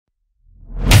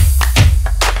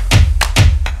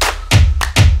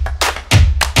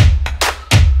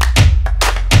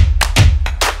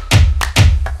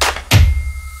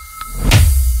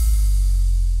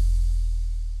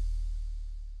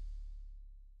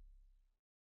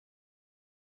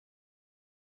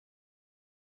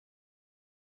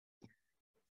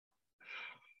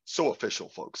So official,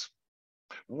 folks.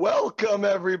 Welcome,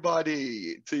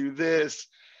 everybody, to this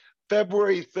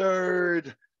February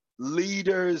 3rd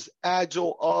Leaders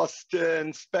Agile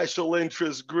Austin Special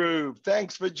Interest Group.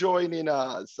 Thanks for joining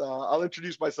us. I'll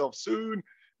introduce myself soon.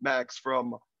 Max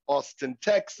from Austin,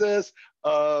 Texas.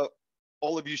 All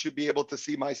of you should be able to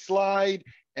see my slide.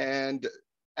 And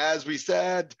as we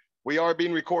said, we are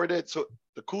being recorded. So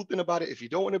the cool thing about it, if you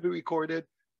don't want to be recorded,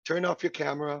 turn off your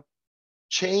camera,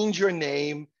 change your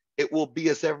name. It will be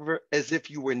as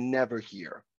if you were never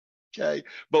here, okay?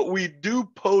 But we do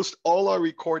post all our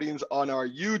recordings on our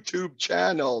YouTube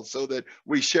channel so that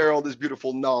we share all this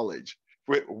beautiful knowledge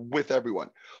with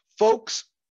everyone. Folks,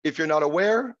 if you're not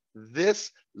aware,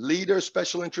 this Leader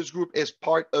Special Interest Group is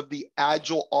part of the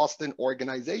Agile Austin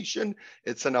organization.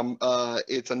 It's a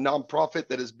nonprofit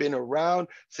that has been around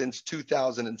since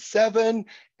 2007,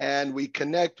 and we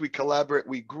connect, we collaborate,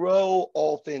 we grow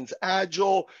all things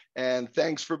Agile. And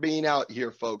thanks for being out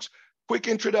here, folks. Quick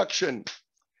introduction.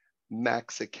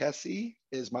 Max Ekesi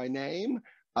is my name.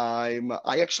 I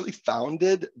actually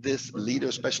founded this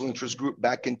Leader Special Interest Group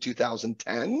back in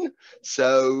 2010.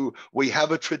 So we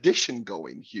have a tradition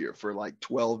going here for like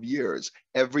 12 years.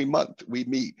 Every month we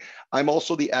meet. I'm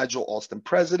also the Agile Austin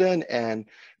president, and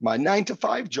my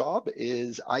 9-to-5 job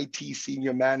is IT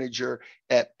senior manager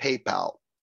at PayPal.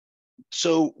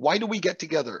 So why do we get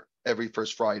together every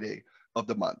first Friday of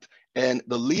the month? And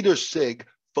the Leader SIG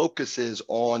focuses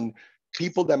on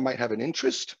people that might have an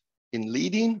interest in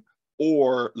leading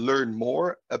or learn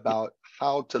more about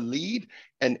how to lead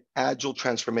an agile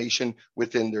transformation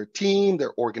within their team,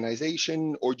 their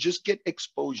organization, or just get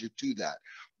exposure to that.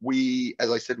 We,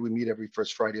 as I said, we meet every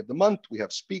first Friday of the month. We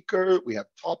have speaker, we have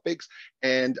topics,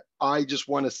 and I just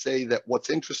want to say that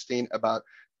what's interesting about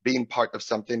being part of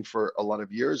something for a lot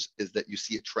of years is that you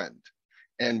see a trend.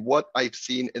 And what I've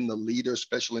seen in the Leader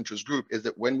Special Interest Group is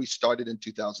that when we started in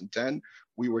 2010,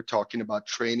 we were talking about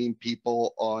training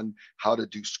people on how to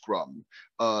do Scrum,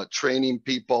 training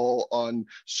people on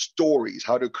stories,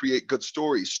 how to create good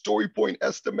stories, story point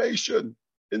estimation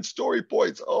in story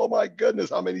points. Oh my goodness,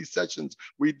 how many sessions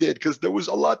we did, because there was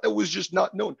a lot that was just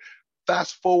not known.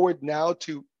 Fast forward now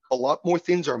to a lot more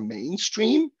things are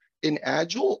mainstream in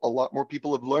Agile. A lot more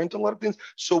people have learned a lot of things.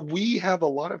 So we have a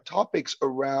lot of topics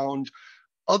around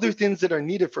other things that are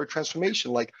needed for a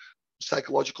transformation, like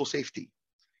psychological safety,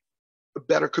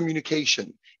 better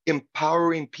communication,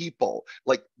 empowering people,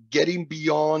 like getting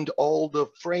beyond all the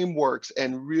frameworks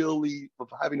and really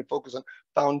having to focus on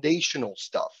foundational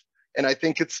stuff. And I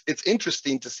think it's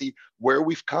interesting to see where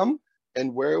we've come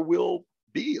and where we'll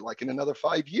be like in another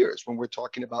 5 years when we're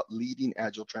talking about leading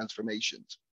agile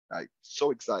transformations. Right?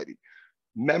 So exciting.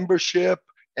 Membership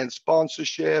and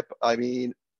sponsorship. I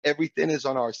mean, everything is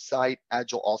on our site,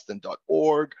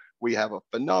 agileaustin.org. We have a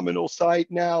phenomenal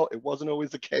site now. It wasn't always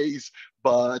the case,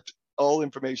 but all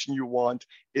information you want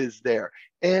is there.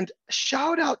 And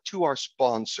shout out to our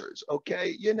sponsors,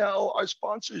 okay? You know, our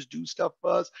sponsors do stuff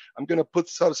for us. I'm gonna put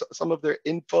some of their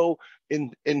info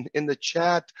in the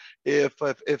chat. If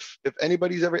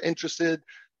anybody's ever interested,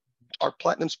 our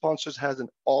Platinum sponsors has an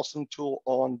awesome tool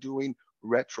on doing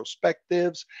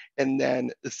retrospectives. And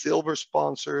then the Silver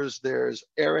sponsors, there's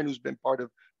Erin, who's been part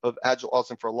of Agile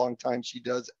Austin for a long time. She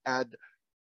does add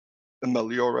the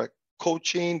Meliora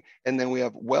coaching. And then we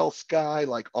have WellSky,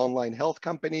 like online health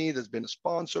company that's been a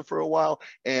sponsor for a while,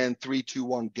 and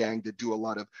 321 Gang that do a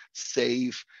lot of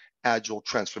safe agile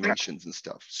transformations and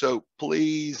stuff. So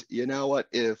please, you know what,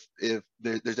 if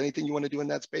there's anything you want to do in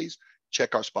that space,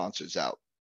 check our sponsors out.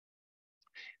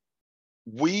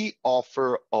 We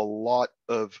offer a lot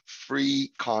of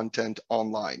free content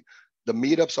online. The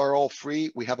meetups are all free.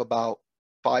 We have about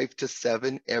 5 to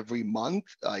 7 every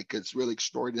month. Like, it's really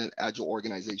extraordinary. Agile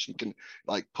organization can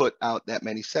like put out that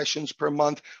many sessions per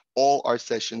month. All our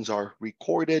sessions are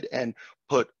recorded and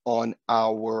put on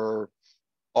our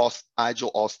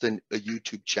Agile Austin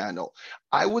YouTube channel.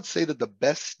 I would say that the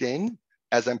best thing,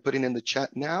 as I'm putting in the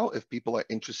chat now, if people are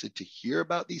interested to hear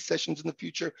about these sessions in the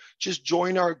future, just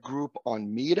join our group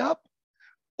on Meetup,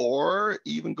 or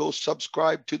even go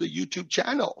subscribe to the YouTube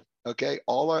channel. Okay,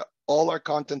 all our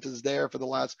content is there for the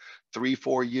last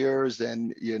 3-4 years,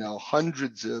 and you know,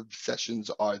 hundreds of sessions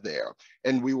are there,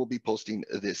 and we will be posting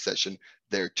this session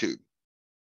there too.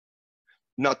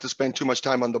 Not to spend too much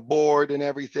time on the board and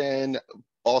everything.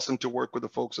 Awesome to work with the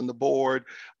folks on the board.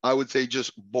 I would say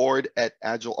just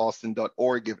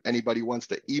board@agileaustin.org. If anybody wants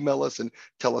to email us and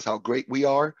tell us how great we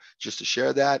are, just to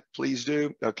share that, please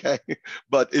do, okay?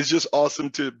 But it's just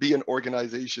awesome to be an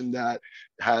organization that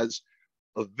has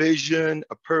a vision,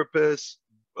 a purpose,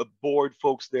 a board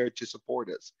folks there to support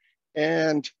us.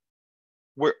 And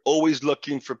we're always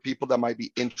looking for people that might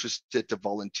be interested to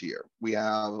volunteer. We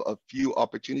have a few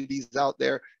opportunities out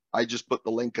there. I just put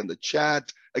the link in the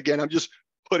chat. Again, I'm just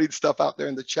putting stuff out there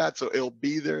in the chat, so it'll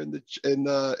be there in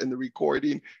the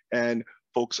recording, and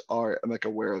folks are like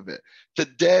aware of it.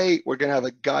 Today, we're gonna have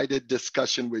a guided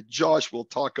discussion with Josh. We'll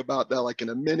talk about that like in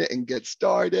a minute and get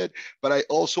started. But I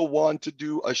also want to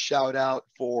do a shout out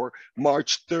for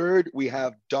March 3rd. We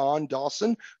have Don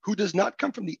Dawson, who does not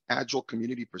come from the Agile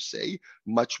community per se,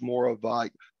 much more of a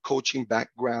coaching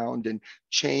background and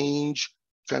change,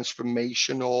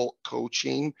 transformational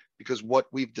coaching, because what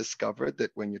we've discovered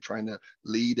that when you're trying to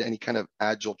lead any kind of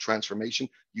Agile transformation,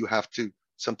 you have to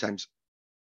sometimes,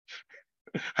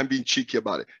 I'm being cheeky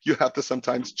about it, you have to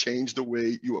sometimes change the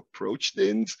way you approach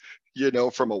things, you know,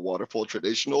 from a waterfall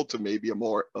traditional to maybe a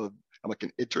more of like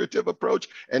an iterative approach.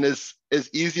 And as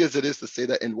easy as it is to say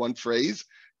that in one phrase,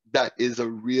 that is a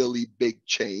really big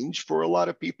change for a lot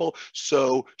of people.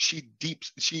 So she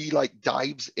like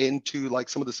dives into like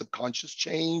some of the subconscious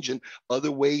change and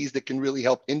other ways that can really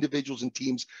help individuals and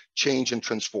teams change and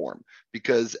transform.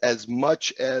 Because as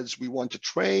much as we want to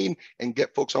train and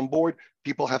get folks on board,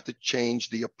 people have to change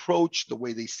the approach, the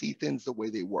way they see things, the way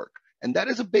they work. And that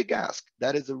is a big ask.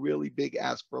 That is a really big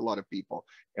ask for a lot of people.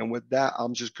 And with that,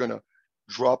 I'm just gonna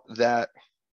drop that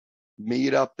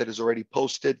meetup that is already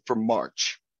posted for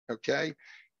March. Okay.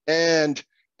 And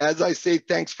as I say,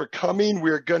 thanks for coming.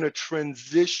 We're going to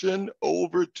transition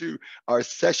over to our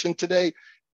session today.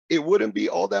 It wouldn't be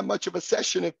all that much of a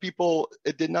session if people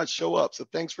did not show up. So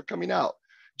thanks for coming out.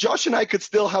 Josh and I could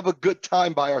still have a good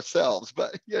time by ourselves,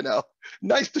 but you know,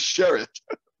 nice to share it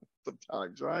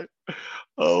sometimes, right?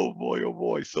 Oh boy, oh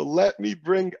boy. So let me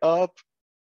go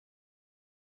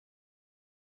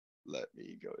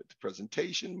into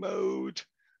presentation mode.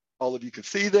 All of you can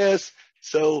see this.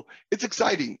 So it's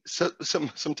exciting. So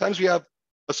sometimes we have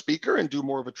a speaker and do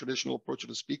more of a traditional approach of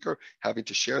a speaker, having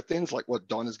to share things like what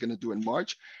Dawn is going to do in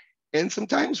March. And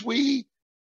sometimes we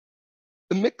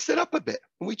mix it up a bit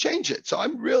and we change it. So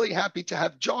I'm really happy to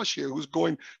have Josh here, who's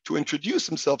going to introduce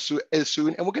himself soon.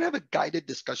 And we're going to have a guided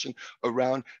discussion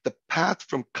around the path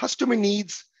from customer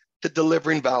needs to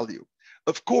delivering value.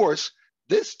 Of course,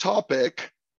 this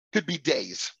topic could be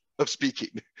days of speaking,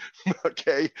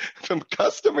 okay? From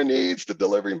customer needs to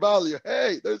delivering value.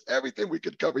 Hey, there's everything we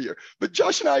could cover here. But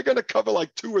Josh and I are gonna cover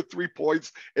like 2 or 3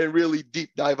 points and really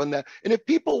deep dive on that. And if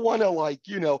people wanna like,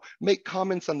 you know, make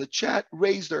comments on the chat,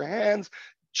 raise their hands,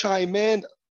 chime in,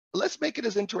 let's make it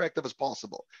as interactive as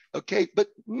possible, okay? But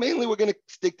mainly we're gonna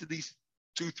stick to these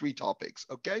 2, 3 topics,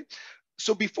 okay?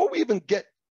 So before we even get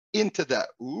into that,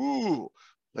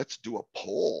 let's do a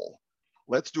poll.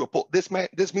 Let's do a poll. This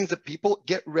means that people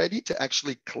get ready to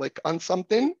actually click on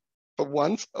something for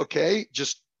once, okay?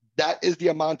 Just that is the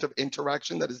amount of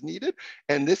interaction that is needed.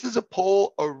 And this is a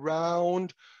poll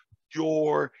around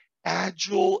your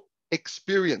Agile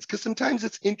experience, because sometimes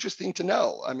it's interesting to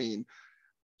know. I mean,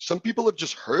 some people have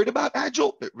just heard about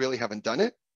Agile, but really haven't done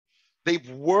it. They've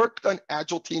worked on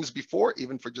Agile teams before,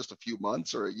 even for just a few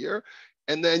months or a year.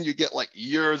 And then you get like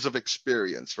years of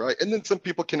experience, right? And then some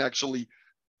people can actually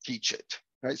teach it,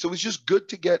 right? So it's just good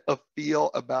to get a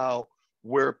feel about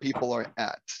where people are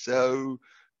at. So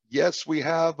yes, we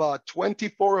have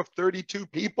 24 of 32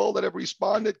 people that have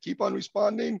responded. Keep on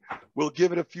responding. We'll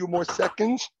give it a few more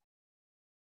seconds.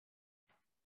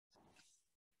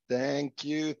 Thank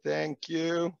you, thank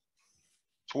you.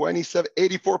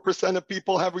 84% of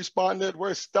people have responded.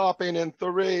 We're stopping in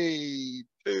 3,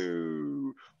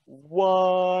 2,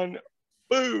 1,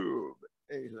 boom.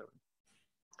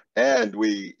 And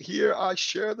I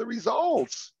share the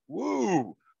results.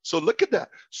 Woo. So look at that.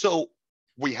 So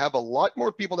we have a lot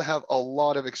more people that have a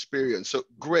lot of experience. So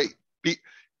great.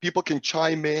 People can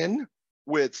chime in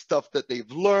with stuff that they've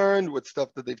learned, with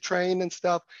stuff that they've trained and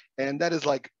stuff. And that is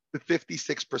like the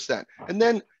 56%. And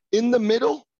then in the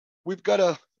middle, we've got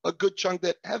a good chunk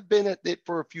that have been at it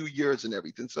for a few years and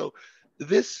everything. So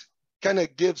this kind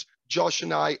of gives Josh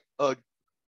and I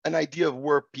an idea of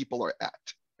where people are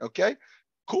at. Okay.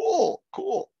 Cool,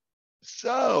 cool.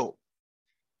 So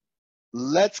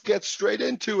let's get straight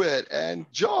into it. And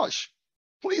Josh,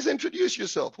 please introduce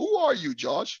yourself. Who are you,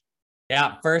 Josh?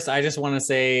 Yeah, first, I just want to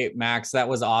say, Max, that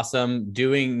was awesome.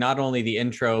 Doing not only the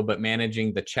intro, but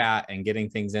managing the chat and getting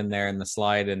things in there in the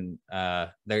slide. And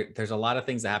there's a lot of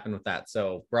things that happen with that.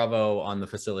 So bravo on the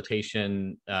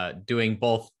facilitation, doing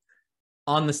both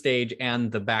on the stage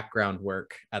and the background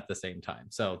work at the same time.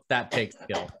 So that takes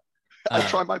skill. I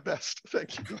try my best.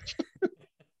 Thank you, Josh.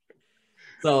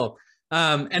 So,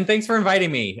 and thanks for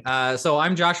inviting me. So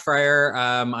I'm Josh Fryer.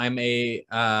 I'm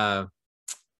a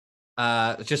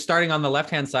just starting on the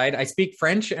left-hand side, I speak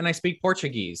French and I speak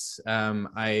Portuguese.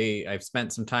 I've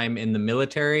spent some time in the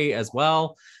military as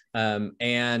well.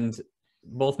 And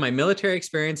both my military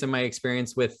experience and my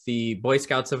experience with the Boy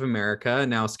Scouts of America,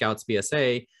 now Scouts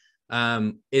BSA,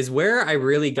 is where I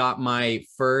really got my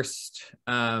first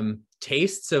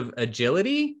tastes of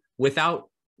agility without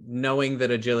knowing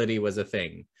that agility was a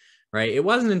thing. Right. It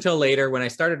wasn't until later when I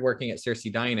started working at Circe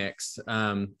Dynix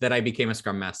that I became a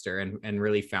Scrum Master and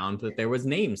really found that there was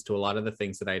names to a lot of the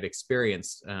things that I'd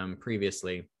experienced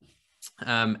previously.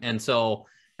 And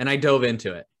I dove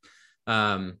into it.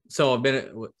 So I've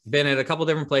been at a couple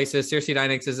different places. Circe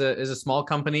Dynix is a small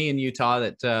company in Utah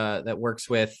that works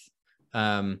with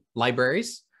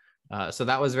libraries. So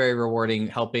that was very rewarding,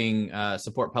 helping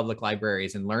support public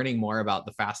libraries and learning more about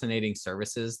the fascinating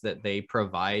services that they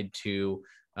provide to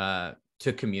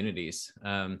communities.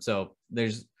 So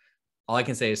there's, all I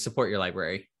can say is support your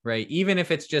library, right? Even if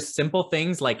it's just simple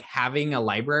things like having a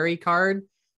library card,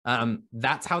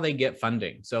 that's how they get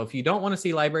funding. So if you don't want to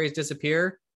see libraries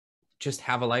disappear, just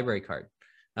have a library card.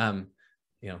 That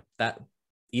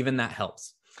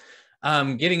helps.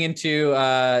 Getting into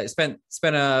spent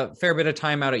a fair bit of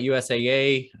time out at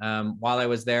USAA. While I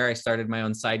was there, I started my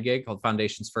own side gig called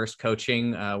Foundations First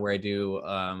Coaching, where I do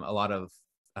a lot of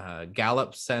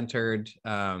Gallup-centered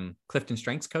Clifton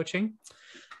Strengths coaching.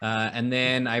 And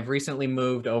then I've recently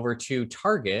moved over to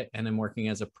Target and I'm working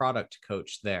as a product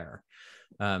coach there.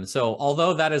 So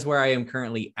although that is where I am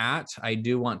currently at, I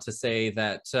do want to say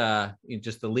that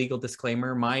just a legal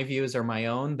disclaimer, my views are my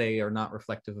own. They are not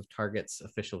reflective of Target's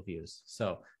official views.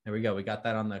 So there we go. We got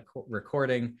that on the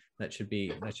recording. That should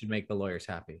make the lawyers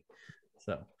happy.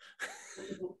 So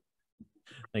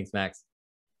thanks, Max.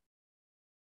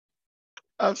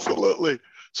 Absolutely.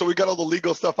 So we got all the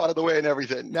legal stuff out of the way and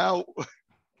everything. Now,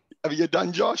 have you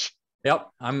done, Josh? Yep,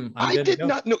 I'm I good did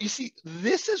not know. You see,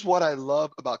 this is what I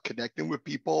love about connecting with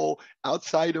people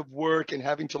outside of work and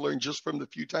having to learn just from the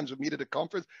few times we meet at a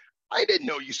conference. I didn't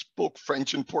know you spoke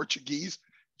French and Portuguese.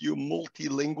 You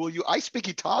multilingual. I speak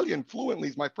Italian fluently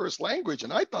as my first language,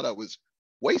 and I thought I was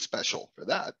way special for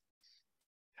that.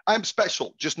 I'm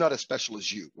special, just not as special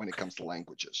as you when it comes to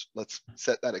languages. Let's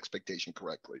set that expectation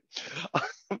correctly.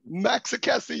 Max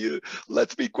Ekesi,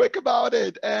 let's be quick about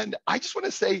it. And I just want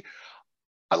to say,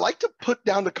 I like to put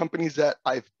down the companies that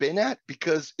I've been at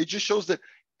because it just shows that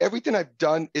everything I've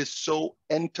done is so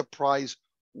enterprise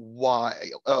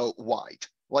wide.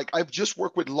 Like I've just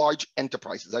worked with large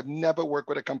enterprises. I've never worked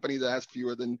with a company that has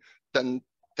fewer than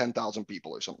 10,000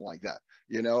 people or something like that,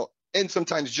 and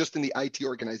sometimes just in the IT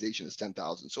organization is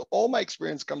 10,000. So all my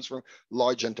experience comes from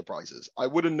large enterprises. I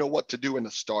wouldn't know what to do in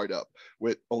a startup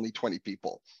with only 20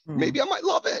 people. Maybe I might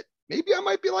love it. Maybe I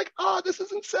might be like, this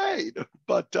is insane.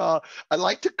 But I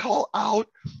like to call out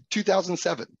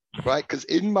 2007, right? Because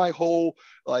in my whole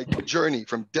journey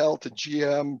from Dell to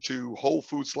GM to Whole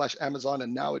Foods / Amazon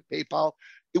and now at PayPal,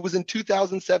 it was in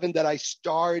 2007 that I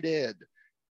started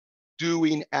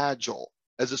doing Agile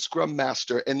as a Scrum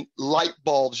Master, and light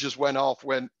bulbs just went off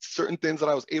when certain things that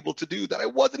I was able to do that I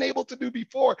wasn't able to do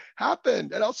before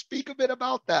happened. And I'll speak a bit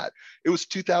about that. It was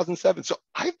 2007. So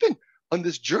I've been on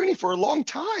this journey for a long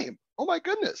time. Oh my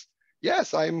goodness.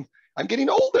 Yes, I'm getting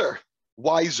older,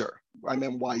 wiser. I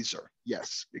meant wiser.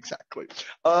 Yes, exactly.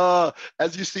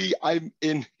 As you see, I'm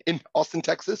in Austin,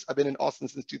 Texas. I've been in Austin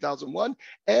since 2001,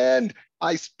 and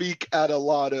I speak at a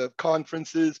lot of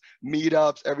conferences,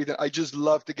 meetups, everything. I just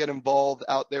love to get involved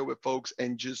out there with folks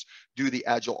and just do the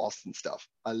Agile Austin stuff.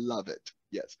 I love it.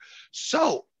 Yes.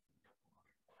 So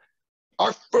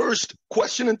our first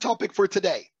question and topic for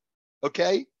today,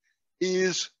 okay,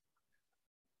 is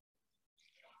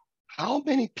how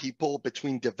many people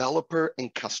between developer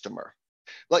and customer,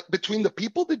 like between the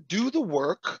people that do the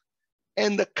work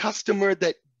and the customer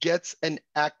that gets an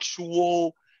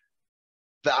actual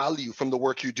value from the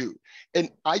work you do? And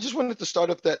I just wanted to start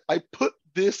off that I put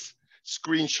this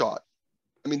screenshot,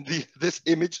 this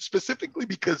image specifically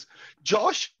because,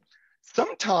 Josh,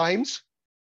 sometimes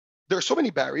there are so many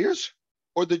barriers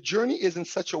or the journey is in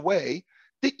such a way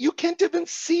that you can't even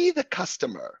see the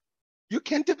customer. You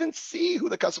can't even see who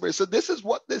the customer is. So this is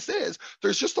what this is.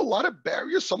 There's just a lot of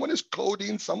barriers. Someone is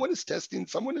coding, someone is testing,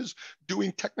 someone is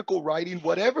doing technical writing,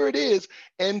 whatever it is.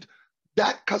 And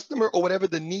that customer or whatever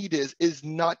the need is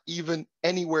not even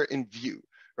anywhere in view,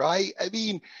 right?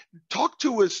 Talk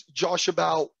to us, Josh,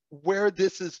 about where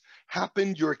this has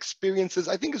happened, your experiences.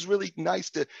 I think it's really nice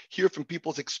to hear from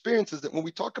people's experiences that when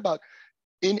we talk about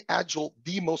in Agile,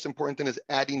 the most important thing is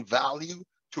adding value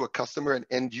to a customer and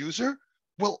end user.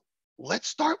 Well, let's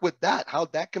start with that, how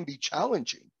that can be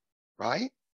challenging, right?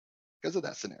 Because of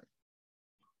that scenario.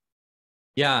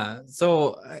 Yeah.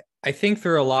 So I think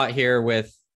through a lot here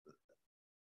with,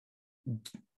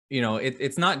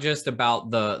 it's not just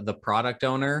about the product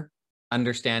owner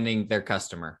understanding their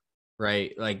customer,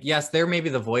 right? Like, yes, they're maybe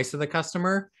the voice of the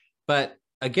customer, but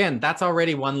again, that's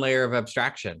already one layer of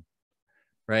abstraction,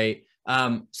 right?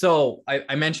 So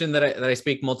I mentioned that I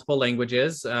speak multiple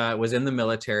languages, was in the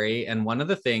military. And one of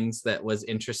the things that was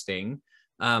interesting,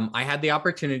 I had the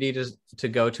opportunity to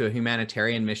go to a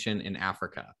humanitarian mission in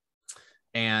Africa.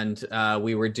 And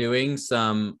we were doing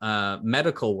some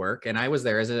medical work, and I was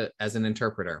there as an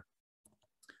interpreter.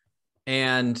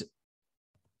 And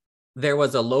there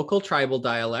was a local tribal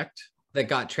dialect that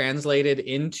got translated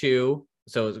into,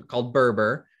 so it's called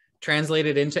Berber,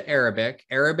 translated into Arabic,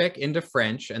 Arabic into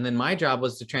French, and then my job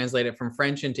was to translate it from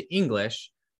French into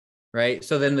English, right?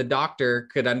 So then the doctor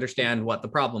could understand what the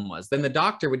problem was. Then the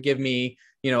doctor would give me,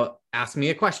 ask me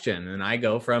a question, and I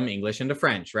go from English into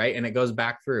French, right? And it goes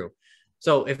back through.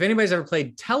 So if anybody's ever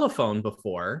played telephone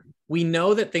before, we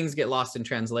know that things get lost in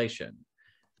translation.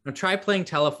 Now try playing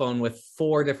telephone with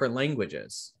 4 different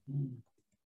languages,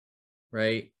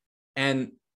 right?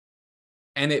 And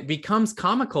it becomes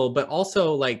comical, but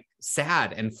also like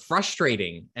sad and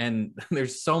frustrating. And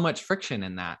there's so much friction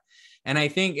in that. And I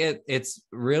think it's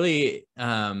really,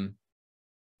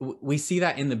 we see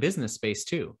that in the business space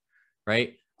too,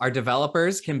 right? Our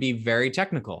developers can be very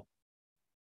technical.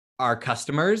 Our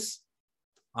customers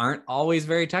aren't always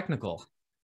very technical.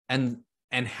 And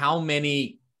how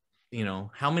many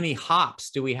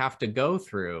hops do we have to go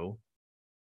through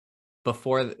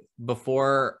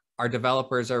before our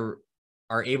developers are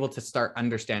able to start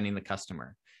understanding the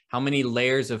customer? How many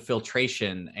layers of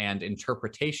filtration and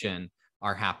interpretation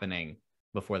are happening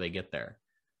before they get there?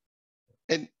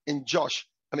 And Josh,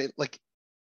 I mean, like,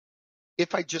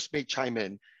 if I just may chime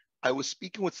in, I was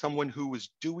speaking with someone who was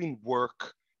doing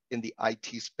work in the IT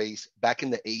space back in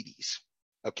the 80s.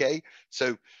 Okay,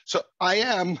 so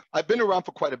I've been around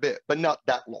for quite a bit, but not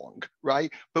that long,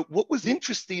 right? But what was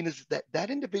interesting is that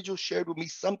individual shared with me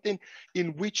something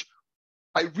in which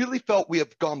I really felt we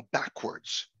have gone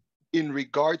backwards in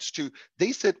regards to,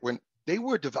 they said when they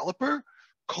were a developer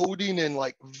coding in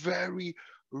like very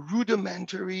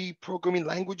rudimentary programming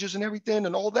languages and everything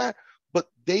and all that, but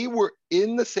they were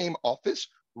in the same office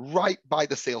right by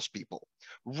the salespeople,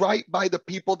 right by the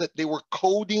people that they were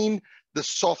coding the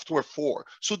software for.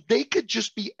 So they could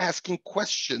just be asking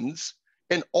questions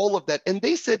and all of that. And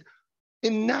they said,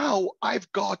 and now I've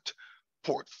got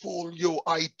portfolio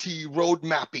IT road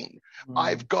mapping.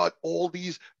 I've got all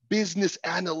these business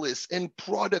analysts and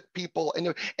product people.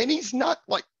 And he's not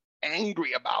like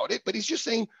angry about it, but he's just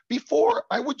saying, before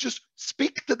I would just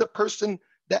speak to the person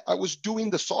that I was doing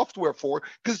the software for,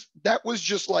 because that was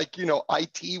just like,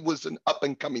 IT was an up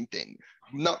and coming thing,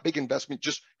 not big investment,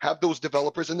 just have those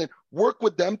developers and then work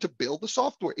with them to build the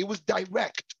software. It was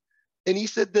direct. And he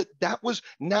said that was,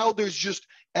 now there's just,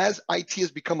 as IT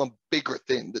has become a bigger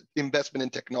thing, the investment in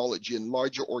technology and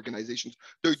larger organizations,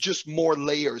 there are just more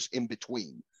layers in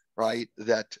between, right?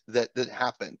 That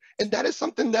happen. And that is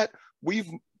something that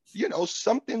we've,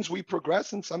 some things we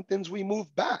progress and some things we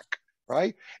move back,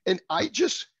 right? And I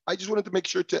just wanted to make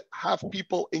sure to have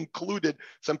people included.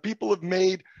 Some people have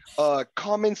made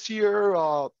comments here.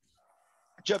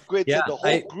 Jeff Grid said the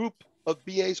whole group of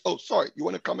BAs. Oh, sorry, you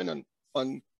want to comment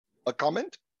on a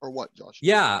comment or what, Josh?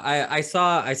 Yeah, I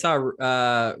saw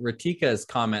Ratika's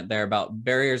comment there about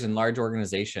barriers in large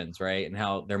organizations, right? And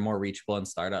how they're more reachable in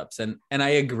startups. And I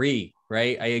agree,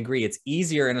 right? I agree. It's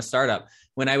easier in a startup.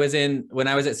 When I was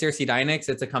at Circe Dynix,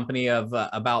 it's a company of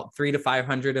about 300 to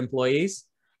 500 employees,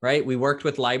 right? We worked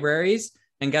with libraries,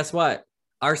 and guess what?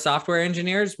 Our software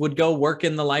engineers would go work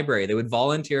in the library. They would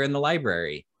volunteer in the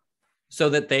library so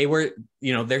that they were,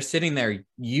 they're sitting there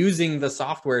using the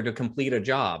software to complete a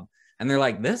job. And they're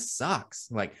like, this sucks.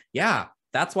 Like, yeah,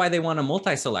 that's why they want a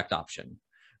multi-select option,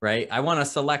 right? I want to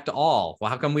select all.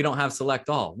 Well, how come we don't have select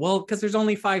all? Well, because there's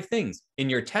only 5 things. In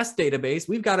your test database,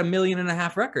 we've got 1.5 million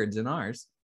records in ours,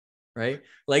 right?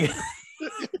 Like,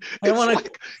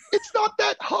 it's not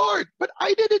that hard, but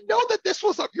I didn't know that this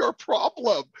was your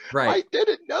problem. Right. I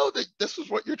didn't know that this is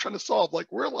what you're trying to solve.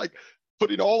 Like, we're like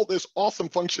putting all this awesome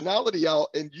functionality out,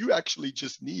 and you actually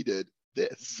just needed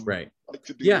this, right? Like,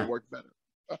 to do your work better.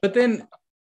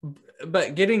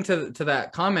 But getting to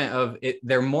that comment of it,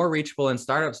 they're more reachable in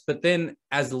startups. But then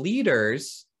as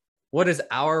leaders, what is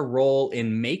our role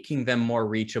in making them more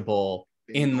reachable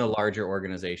in the larger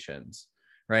organizations,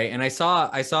 right? And I saw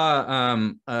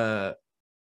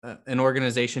an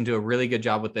organization do a really good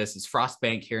job with this. It's Frost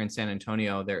Bank here in San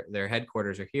Antonio. Their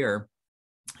headquarters are here,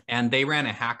 and they ran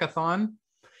a hackathon.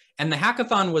 And the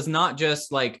hackathon was not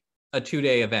just like a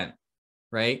 2-day event.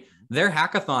 right? Their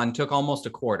hackathon took almost a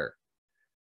quarter.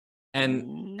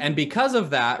 And because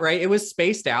of that, right, it was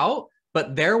spaced out,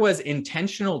 but there was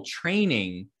intentional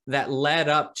training that led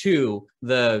up to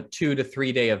the 2 to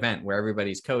 3 day event where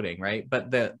everybody's coding, right?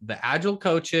 But the agile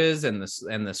coaches and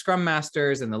the scrum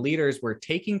masters and the leaders were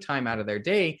taking time out of their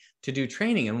day to do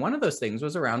training. And one of those things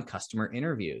was around customer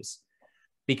interviews.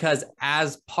 Because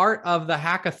as part of the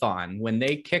hackathon, when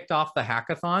they kicked off the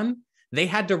hackathon, they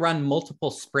had to run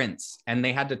multiple sprints and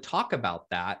they had to talk about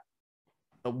that,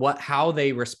 how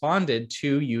they responded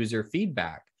to user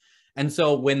feedback. And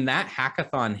so when that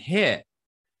hackathon hit,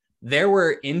 there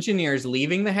were engineers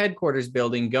leaving the headquarters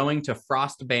building, going to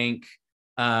Frostbank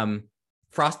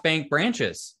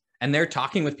branches. And they're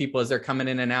talking with people as they're coming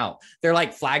in and out. They're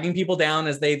like flagging people down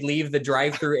as they leave the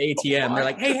drive-through ATM. They're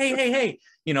like, hey.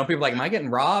 You know, people are like, am I getting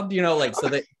robbed? You know, like, so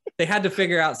they had to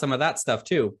figure out some of that stuff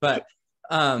too. But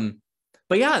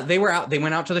yeah, they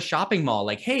went out to the shopping mall.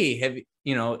 Like, hey,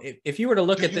 if you were to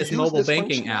look at this mobile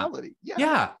banking app,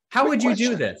 how would you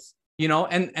do this? You know,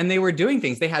 and they were doing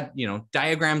things. They had,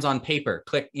 diagrams on paper,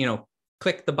 click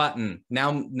the button,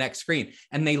 now next screen.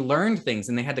 And they learned things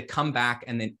and they had to come back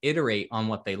and then iterate on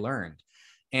what they learned.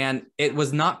 And it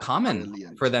was not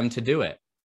common for them to do it,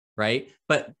 right?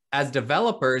 But as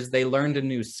developers, they learned a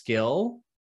new skill,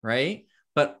 right?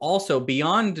 But also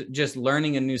beyond just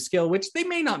learning a new skill, which they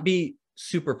may not be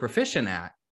super proficient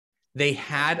at, they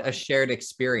had a shared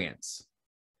experience.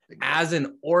 As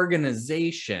an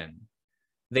organization,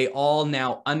 they all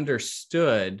now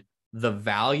understood the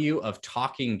value of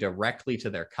talking directly to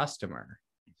their customer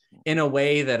in a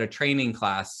way that a training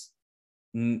class,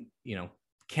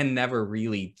 can never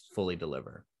really fully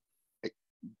deliver.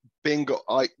 Bingo.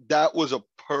 That was a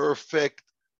perfect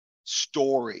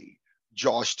story,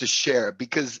 Josh, to share,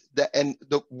 because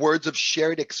the words of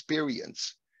shared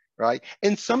experience, right?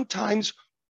 And sometimes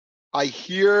I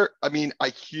hear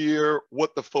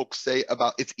what the folks say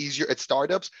about it's easier at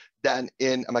startups than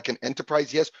in like an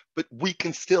enterprise. Yes, but we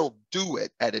can still do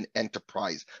it at an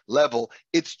enterprise level.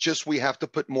 It's just we have to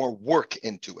put more work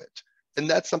into it. And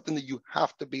that's something that you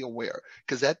have to be aware,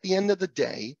 because at the end of the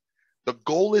day, the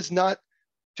goal is not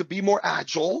to be more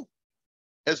agile.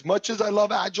 As much as I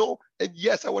love agile, and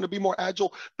yes, I want to be more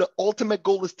agile, the ultimate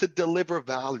goal is to deliver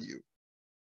value.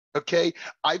 Okay,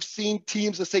 I've seen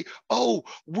teams that say, oh,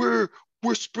 we're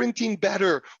sprinting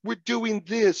better, we're doing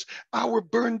this, our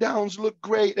burn downs look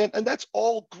great, and that's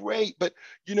all great, but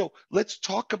let's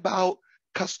talk about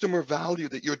customer value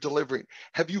that you're delivering.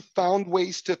 Have you found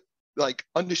ways to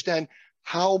understand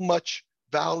how much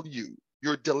value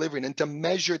you're delivering and to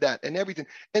measure that and everything?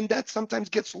 And that sometimes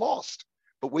gets lost.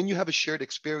 But when you have a shared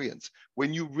experience,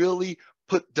 when you really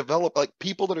develop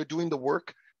people that are doing the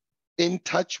work in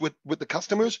touch with the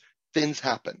customers, things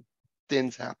happen.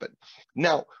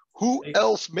 Now, who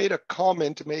else made a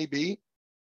comment maybe?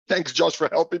 Thanks, Josh, for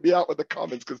helping me out with the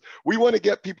comments, because we want to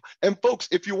get people. And folks,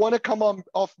 if you want to come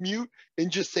off mute and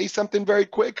just say something very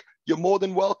quick, you're more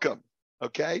than welcome.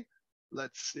 Okay,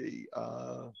 let's see.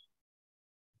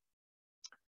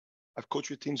 I've coached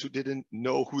with teams who didn't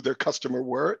know who their customer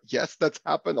were. Yes, that's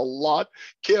happened a lot.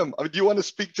 Kim, do you want to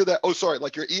speak to that? Oh, sorry,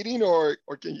 like you're eating, or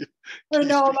can you?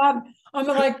 No, I'm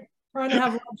like trying to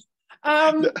have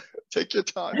lunch. Take your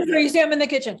time. So you see, I'm in the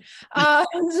kitchen. Yeah,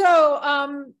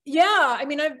 I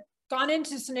mean, I've gone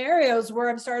into scenarios where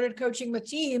I've started coaching with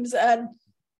teams and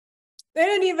they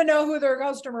didn't even know who their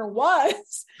customer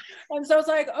was. And so it's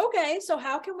like, okay, so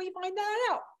how can we find that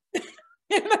out?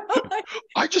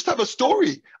 I just have a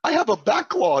story. I have a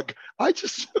backlog.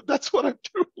 That's what I'm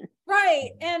doing.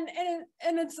 Right. And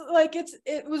it's like,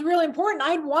 it was really important.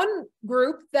 I had one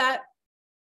group that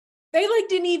they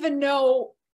didn't even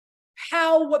know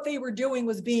how what they were doing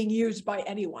was being used by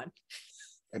anyone.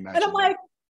 Imagine and I'm like,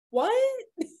 what?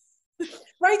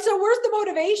 Right. So where's the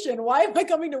motivation? Why am I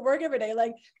coming to work every day?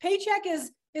 Like, paycheck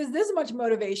is this much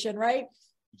motivation, right?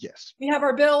 Yes. We have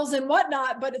our bills and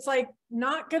whatnot, but it's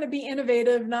not going to be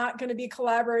innovative, not going to be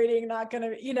collaborating, not going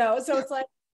to, so it's like,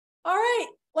 all right,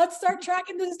 let's start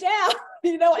tracking this down,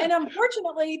 and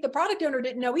unfortunately the product owner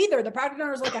didn't know either. The product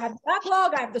owner was like, I have the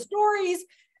backlog, I have the stories.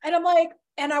 And I'm like,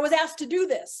 and I was asked to do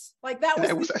this. That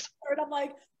was and I'm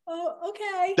like, oh,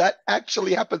 okay. That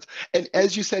actually happens. And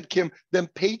as you said, Kim, then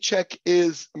paycheck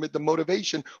is, the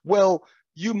motivation. Well,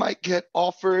 you might get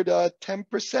offered a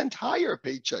 10% higher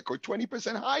paycheck or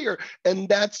 20% higher. And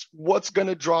that's what's going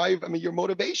to drive, your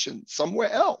motivation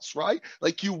somewhere else, right?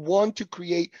 You want to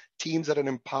create teams that are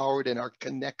empowered and are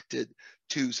connected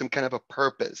to some kind of a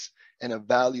purpose and a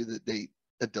value that they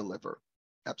deliver.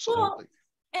 Absolutely.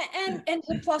 Well, and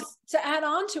plus to add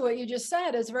on to what you just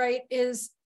said is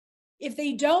if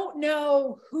they don't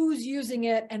know who's using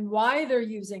it and why they're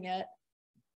using it,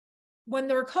 when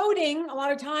they're coding, a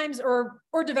lot of times, or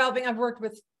developing, I've worked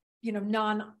with, you know,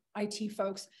 non-IT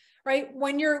folks, right?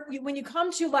 When you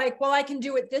come to like, well, I can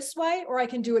do it this way, or I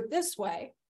can do it this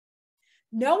way,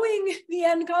 knowing the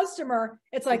end customer,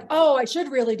 it's like, oh, I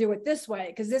should really do it this way,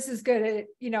 because this is going to,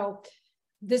 you know,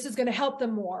 this is going to help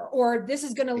them more, or this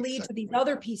is going to lead to these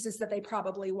other pieces that they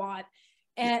probably want.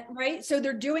 And right. So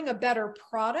they're doing a better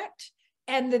product,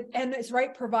 and it's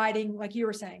right, providing, like you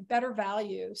were saying, better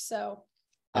value. So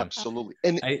absolutely.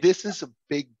 And this is a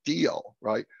big deal,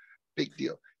 right? Big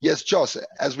deal. Yes, Josh,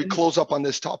 as we close up on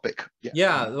this topic.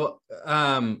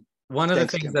 One of the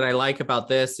things that I like about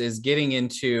this is getting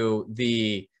into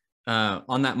the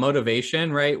on that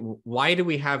motivation, right? Why do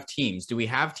we have teams? Do we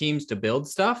have teams to build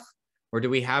stuff, or do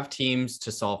we have teams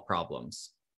to solve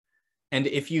problems? And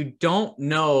if you don't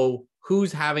know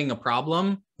who's having a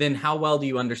problem, then how well do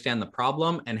you understand the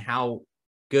problem, and how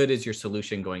good is your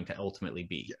solution going to ultimately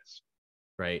be? Yes.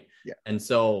 Right. Yeah. And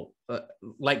so,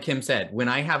 like Kim said, when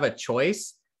I have a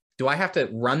choice, do I have to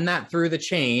run that through the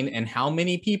chain and how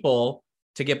many people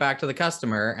to get back to the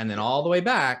customer and then all the way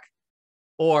back?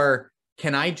 Or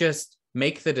can I just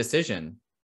make the decision?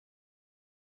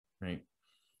 Right.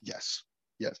 Yes.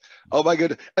 Yes. Oh my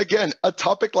goodness. Again, a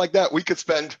topic like that we could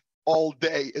spend all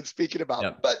day in speaking about.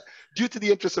 Yep. But due to the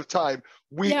interest of time,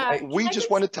 we just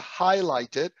wanted to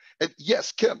highlight it. And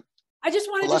yes, Kim. I just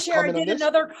wanted to share, I did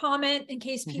another comment in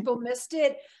case people missed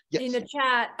it in the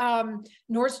chat.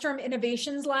 Nordstrom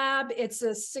Innovations Lab. It's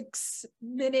a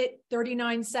 6-minute,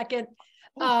 39-second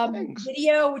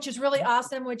video, which is really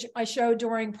awesome, which I showed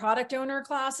during product owner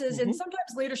classes and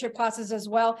sometimes leadership classes as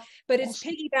well. But it's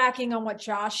piggybacking on what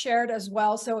Josh shared as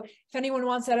well. So if anyone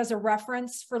wants that as a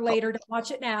reference for later, don't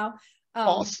watch it now.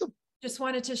 Awesome. Just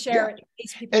wanted to share it in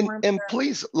case people weren't and there.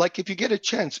 Please, like, if you get a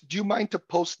chance, do you mind to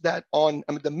post that on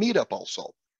the meetup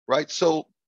also, right? So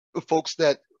folks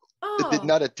that did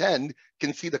not attend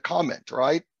can see the comment,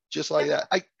 right? Just like that.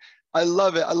 I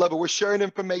love it. I love it. We're sharing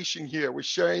information here. We're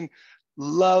sharing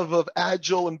love of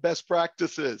Agile and best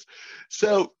practices.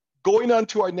 So going on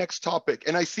to our next topic,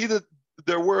 and I see that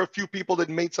there were a few people that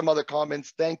made some other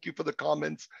comments. Thank you for the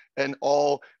comments and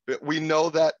all. But we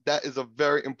know that that is a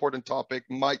very important topic.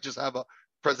 Might just have a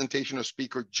presentation or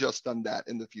speaker just on that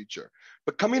in the future.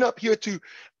 But coming up here to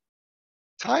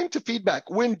time to feedback.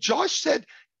 When Josh said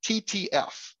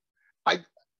TTF,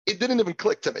 it didn't even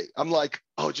click to me. I'm like,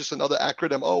 oh, just another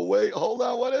acronym. Oh, wait, hold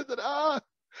on. What is it? I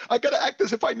got to act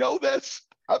as if I know this.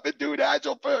 I've been doing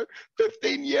Agile for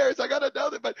 15 years. I got to know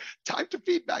that, but time to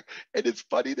feedback. And it's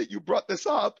funny that you brought this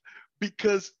up,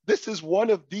 because this is one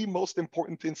of the most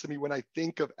important things to me when I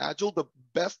think of Agile. The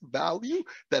best value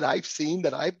that I've seen,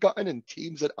 that I've gotten in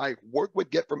teams that I work with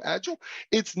get from Agile,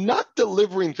 it's not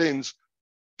delivering things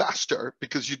faster,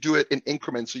 because you do it in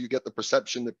increments, so you get the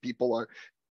perception that people are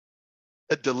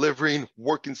delivering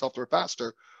working software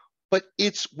faster. But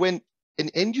it's when an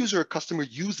end user or customer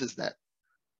uses that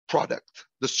product,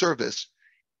 the service,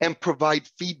 and provide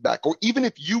feedback. Or even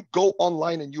if you go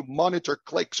online and you monitor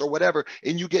clicks or whatever,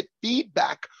 and you get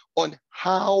feedback on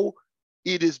how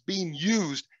it is being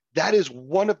used, that is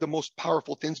one of the most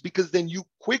powerful things, because then you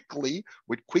quickly,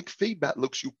 with quick feedback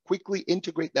loops, you quickly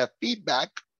integrate that feedback,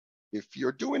 if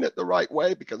you're doing it the right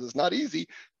way, because it's not easy,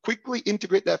 quickly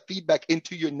integrate that feedback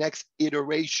into your next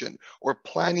iteration or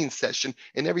planning session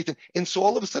and everything. And so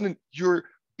all of a sudden you're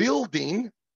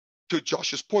building, to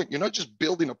Josh's point, you're not just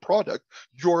building a product,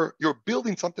 you're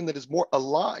building something that is more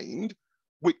aligned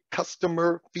with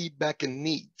customer feedback and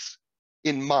needs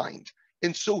in mind.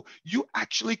 And so you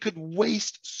actually could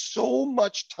waste so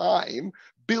much time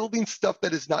building stuff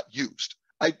that is not used.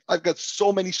 I've got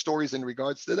so many stories in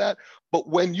regards to that, but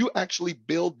when you actually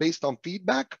build based on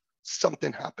feedback,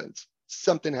 something happens.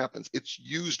 Something happens. It's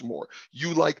used more.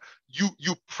 You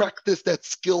practice that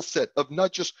skill set of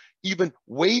not just even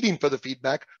waiting for the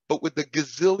feedback, but with the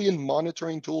gazillion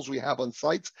monitoring tools we have on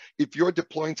sites, if you're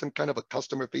deploying some kind of a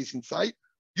customer-facing site,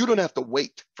 you don't have to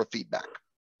wait for feedback.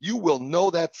 You will know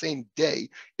that same day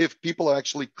if people are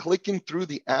actually clicking through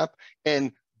the app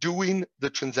and doing the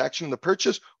transaction and the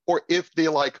purchase, or if they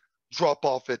drop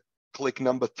off at click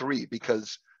number 3,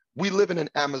 because we live in an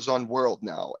Amazon world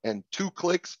now, and 2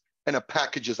 clicks and a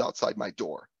package is outside my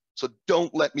door. So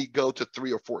don't let me go to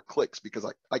 3 or 4 clicks, because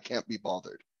I can't be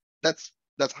bothered. That's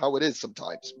how it is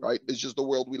sometimes, right? It's just the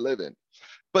world we live in.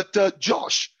 But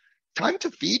Josh, time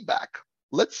to feedback.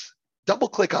 Let's double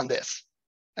click on this.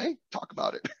 Hey, talk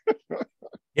about it.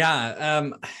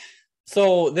 Yeah.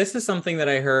 So this is something that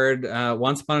I heard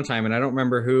once upon a time, and I don't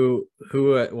remember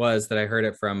who it was that I heard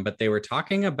it from, but they were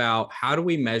talking about how do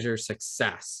we measure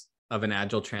success of an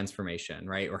agile transformation,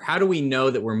 right? Or how do we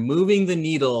know that we're moving the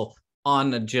needle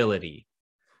on agility,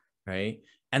 right?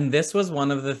 And this was one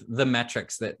of the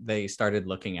metrics that they started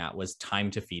looking at, was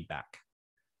time to feedback,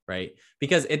 right?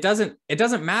 Because it doesn't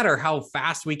matter how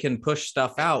fast we can push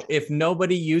stuff out if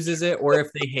nobody uses it or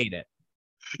if they hate it.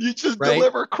 You just right?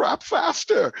 deliver crap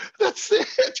faster. That's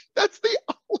it. That's the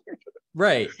only.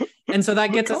 Right. And so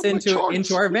that gets us into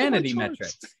our vanity charts.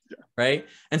 metrics, right?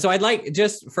 And so I'd like,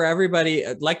 just for everybody,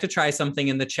 I'd like to try something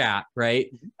in the chat, right?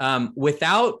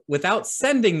 Without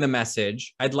sending the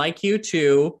message, I'd like you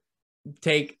to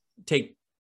take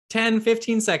 10,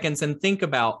 15 seconds and think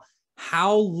about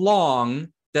how long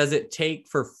does it take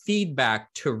for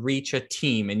feedback to reach a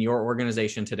team in your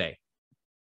organization today,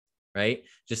 right?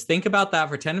 Just think about that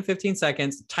for 10 to 15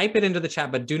 seconds, type it into the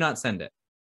chat, but do not send it.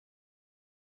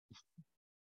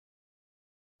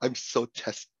 I'm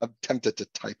tempted to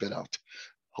type it out.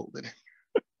 Hold it.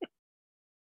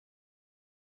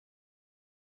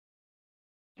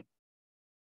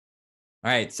 All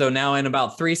right, so now in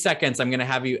about 3 seconds, I'm gonna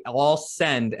have you all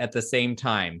send at the same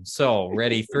time. So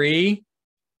ready, 3,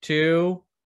 2,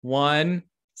 1,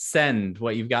 send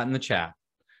what you've got in the chat.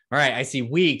 All right, I see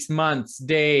weeks, months,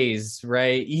 days,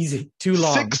 right? Easy, too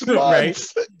long. 6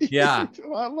 months. Right? Yeah.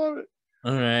 I love it.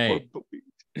 All right.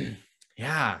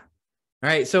 Yeah. All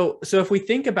right. So if we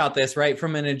think about this, right,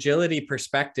 from an agility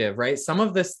perspective, right, some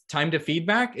of this time to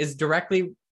feedback is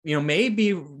directly, may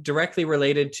be directly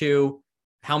related to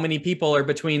how many people are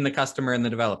between the customer and the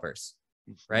developers,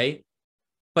 right?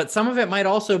 But some of it might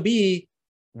also be,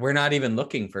 we're not even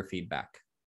looking for feedback.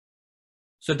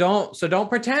 So don't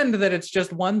pretend that it's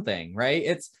just one thing, right?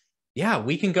 It's, yeah,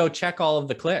 we can go check all of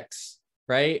the clicks,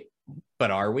 right?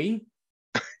 But are we?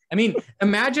 I mean,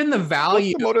 imagine the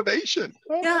value. What's the motivation?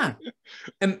 Yeah.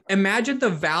 Imagine the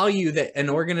value that an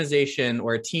organization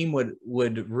or a team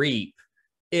would reap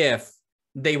if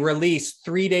they release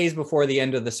 3 days before the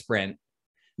end of the sprint.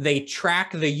 They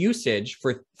track the usage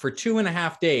for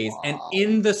 2.5 days. Wow. And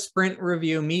in the sprint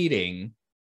review meeting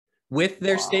with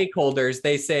their stakeholders,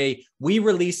 they say, we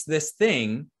released this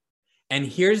thing, and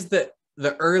here's the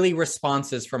early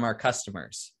responses from our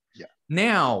customers. Yeah.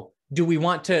 Now, do we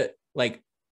want to,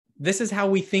 this is how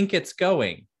we think it's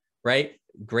going, right?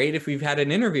 Great if we've had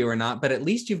an interview or not, but at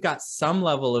least you've got some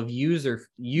level of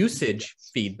usage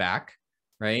feedback,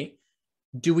 right?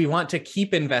 Do we want to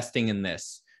keep investing in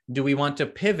this? Do we want to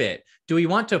pivot? Do we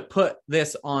want to put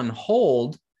this on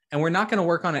hold and we're not going to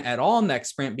work on it at all next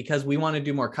sprint because we want to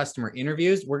do more customer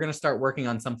interviews? We're going to start working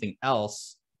on something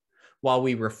else while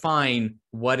we refine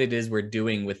what it is we're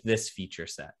doing with this feature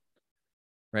set,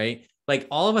 right?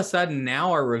 All of a sudden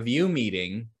now our review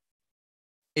meeting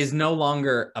is no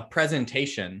longer a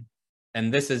presentation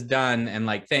and this is done and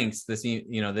thanks, this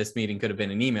this meeting could have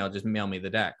been an email, just mail me the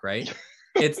deck, right?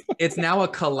 It's now a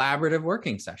collaborative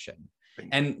working session.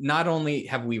 And not only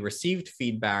have we received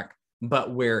feedback,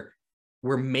 but we're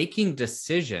making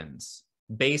decisions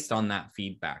based on that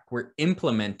feedback. We're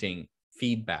implementing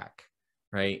feedback,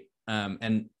 right?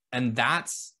 And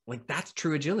that's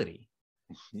true agility,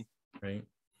 right?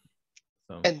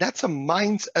 So. And that's a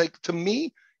mindset. To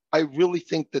me, I really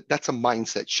think that's a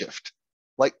mindset shift.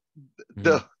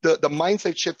 The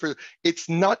mindset shift for it's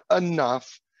not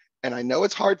enough. And I know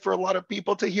it's hard for a lot of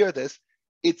people to hear this.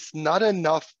 It's not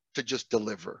enough to just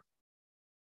deliver,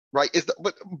 right?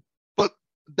 But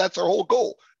that's our whole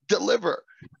goal. Deliver,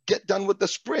 get done with the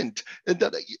sprint. And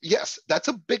yes, that's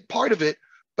a big part of it,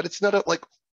 but it's not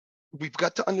we've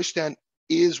got to understand,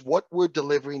 is what we're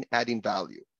delivering adding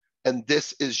value? And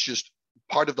this is just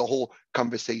part of the whole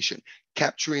conversation,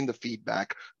 capturing the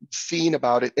feedback, seeing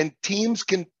about it. And teams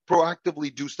can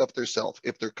proactively do stuff themselves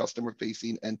if they're customer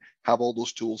facing and have all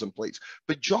those tools in place.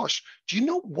 But Josh, do you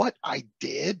know what I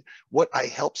did? What I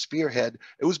helped spearhead?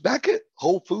 It was back at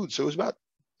Whole Foods. So it was about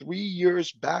 3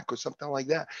 years back or something like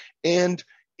that. And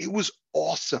it was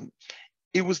awesome.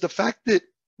 It was the fact that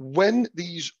when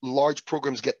these large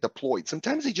programs get deployed,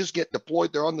 sometimes they just get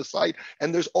deployed, they're on the site,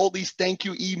 and there's all these thank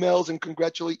you emails and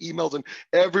congratulate emails, and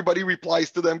everybody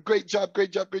replies to them, great job,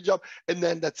 great job, great job. And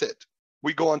then that's it.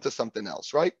 We go on to something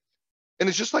else, right? And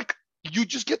it's just you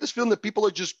just get this feeling that people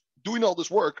are just doing all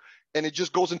this work and it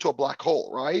just goes into a black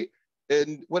hole, right?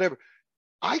 And whatever.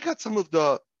 I got some of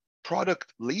the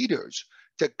product leaders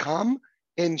to come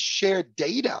and share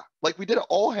data, we did an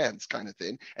all hands kind of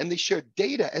thing, and they shared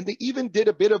data, and they even did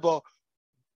a bit of a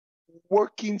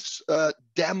working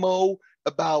demo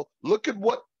about, look at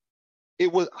what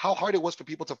it was, how hard it was for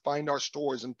people to find our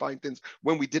stores and find things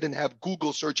when we didn't have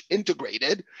Google search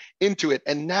integrated into it.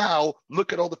 And now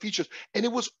look at all the features. And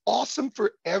it was awesome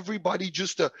for everybody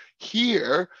just to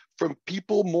hear from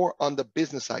people more on the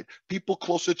business side, people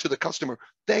closer to the customer.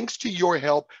 Thanks to your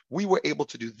help, we were able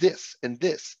to do this and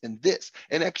this and this,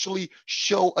 and actually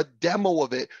show a demo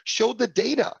of it, show the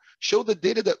data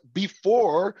that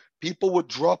before people would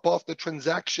drop off the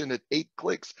transaction at 8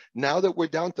 clicks. Now that we're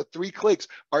down to 3 clicks,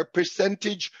 our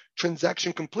percentage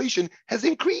transaction completion has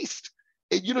increased.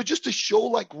 And, you know, just to show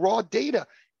like raw data,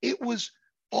 it was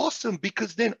awesome,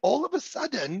 because then all of a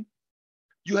sudden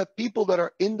you have people that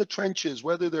are in the trenches,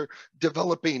 whether they're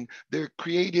developing, they're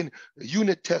creating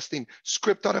unit testing,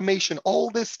 script automation, all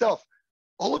this stuff.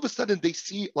 All of a sudden they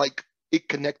see like it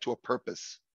connect to a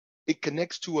purpose. It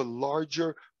connects to a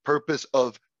larger purpose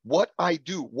of what I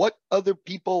do, what other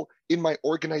people in my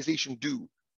organization do,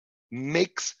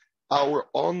 makes our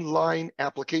online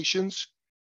applications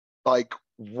like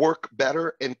work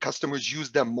better and customers use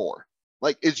them more.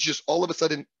 Like it's just all of a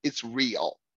sudden it's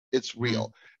real. It's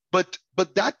real.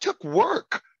 But that took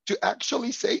work to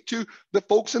actually say to the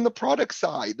folks in the product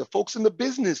side, the folks in the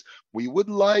business, we would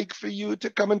like for you to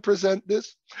come and present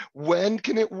this. When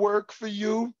can it work for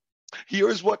you?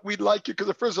 Here's what we'd like you, because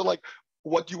at first they're like,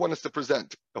 what do you want us to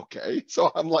present? Okay,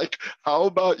 so I'm like, how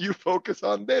about you focus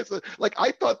on this? Like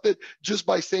I thought that just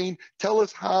by saying, tell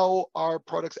us how our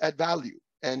products add value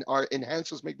and our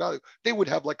enhancers make value, they would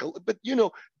have like a, but you know,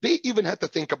 they even had to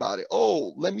think about it.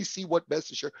 Oh, let me see what best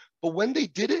to share. But when they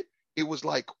did it, it was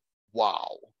like,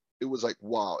 wow. It was like,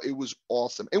 wow, it was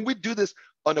awesome. And we do this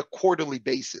on a quarterly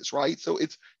basis, right? So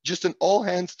it's just an all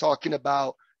hands talking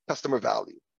about customer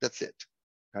value. That's it,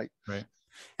 right? Right.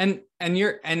 And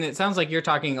it sounds like you're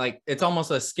talking like it's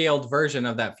almost a scaled version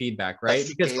of that feedback, right?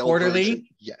 Because quarterly,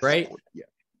 yes, right? Yeah.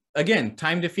 Again,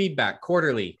 time to feedback,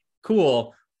 quarterly,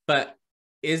 cool. But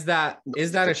is that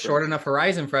a short enough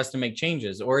horizon for us to make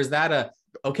changes, or is that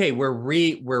okay, we're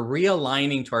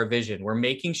realigning to our vision. We're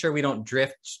making sure we don't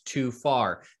drift too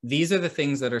far. These are the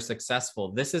things that are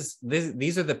successful.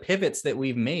 These are the pivots that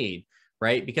we've made,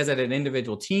 right? Because at an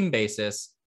individual team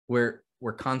basis, we're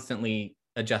constantly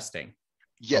adjusting.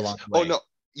 Yes. Oh no.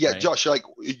 Yeah, right? Josh, like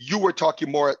you were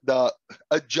talking more the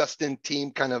adjusting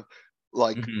team kind of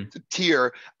like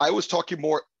tier. I was talking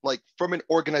more like from an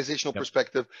organizational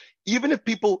perspective. Even if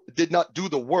people did not do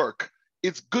the work,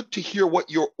 it's good to hear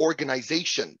what your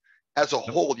organization as a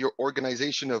whole, your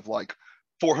organization of like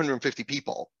 450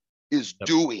 people is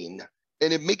doing.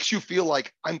 And it makes you feel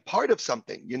like I'm part of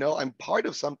something, you know, I'm part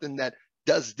of something that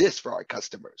does this for our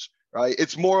customers, right?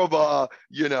 It's more of a,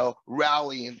 you know,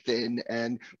 rallying thing.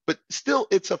 But still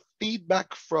it's a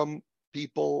feedback from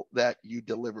people that you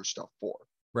deliver stuff for.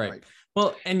 Right.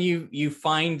 Well, and you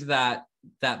find that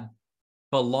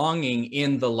belonging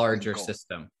in the larger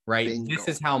system, right? Bingo. This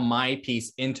is how my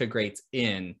piece integrates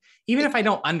in. Even if I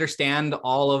don't understand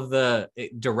all of the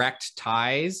direct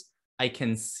ties, I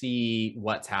can see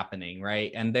what's happening,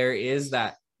 right? And there is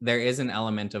an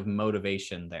element of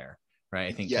motivation there, right?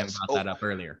 I think Ken brought that up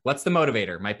earlier. What's the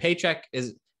motivator? My paycheck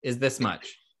is this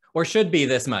much, or should be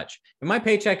this much. If my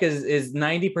paycheck is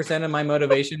 90% of my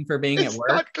motivation for being at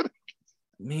work,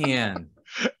 man.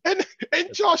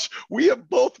 And Josh, we have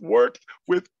both worked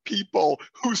with people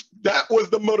that was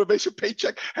the motivation,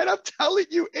 paycheck. And I'm telling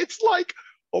you, it's like,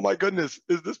 oh my goodness,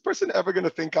 is this person ever going to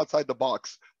think outside the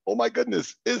box? Oh my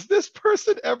goodness, is this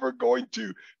person ever going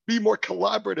to be more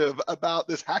collaborative about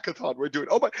this hackathon we're doing?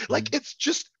 Oh my, like it's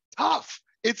just tough.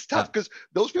 It's tough because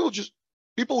those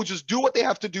people will just do what they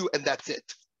have to do and that's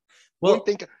it. Well,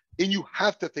 and you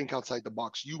have to think outside the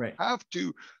box. You have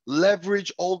to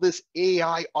leverage all this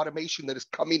AI automation that is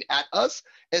coming at us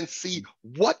and see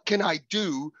what can I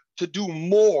do to do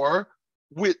more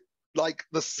with like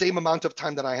the same amount of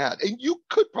time that I had. And you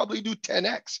could probably do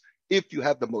 10x if you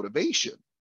have the motivation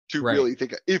to really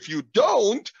think. If you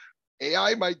don't,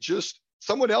 AI might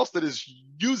someone else that is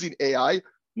using AI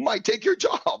might take your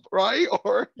job, right?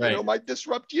 Or you know, might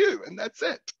disrupt you, and that's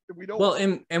it. We don't. Well,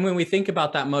 and when we think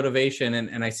about that motivation,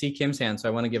 and I see Kim's hand, so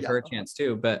I want to give her a chance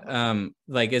too. But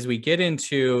like as we get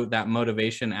into that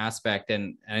motivation aspect,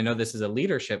 and I know this is a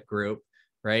leadership group,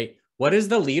 right? What is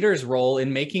the leader's role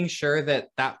in making sure that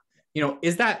you know,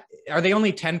 are they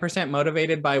only 10%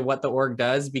 motivated by what the org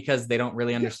does because they don't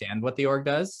really understand what the org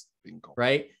does,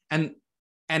 right? And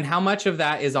how much of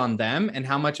that is on them, and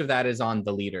how much of that is on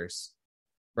the leaders?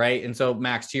 Right. And so,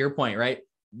 Max, to your point, right,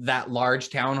 that large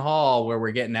town hall where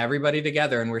we're getting everybody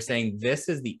together and we're saying this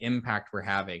is the impact we're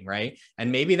having. Right.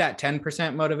 And maybe that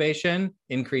 10% motivation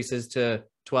increases to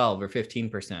 12 or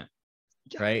 15%.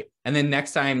 Right. And then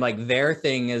next time, like their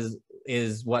thing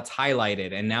is what's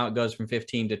highlighted. And now it goes from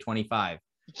 15 to 25.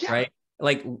 Right.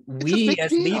 Like we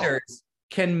as leaders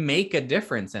can make a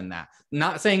difference in that.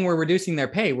 Not saying we're reducing their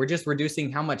pay. We're just reducing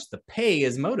how much the pay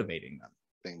is motivating them.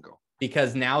 Bingo.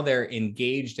 because now they're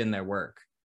engaged in their work.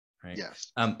 Right.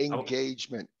 Yes.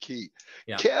 Engagement key.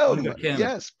 Yeah. Kim,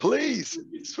 yes, please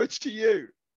switch to you.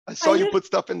 I saw you put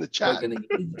stuff in the chat.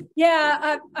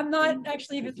 Yeah, I'm not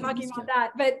actually even talking about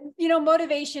that, but you know,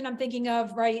 motivation, I'm thinking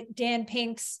of, right, Dan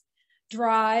Pink's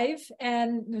Drive,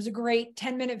 and there's a great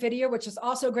 10-minute video, which is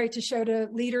also great to show to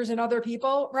leaders and other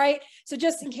people, right? So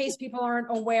just in case people aren't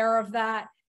aware of that,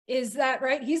 is that,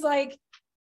 right? He's like,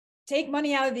 take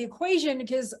money out of the equation,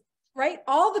 because, right,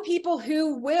 all the people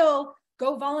who will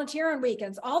go volunteer on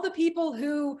weekends, all the people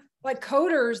who, like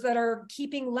coders that are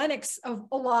keeping Linux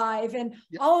alive and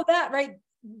all of that, right?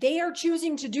 They are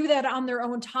choosing to do that on their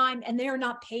own time, and they are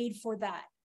not paid for that.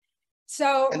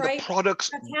 So, and right, the products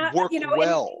work, you know,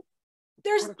 well.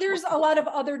 There's a lot of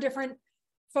other different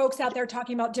folks out there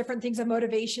talking about different things of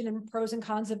motivation and pros and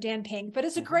cons of Dan Pink, but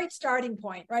it's a great starting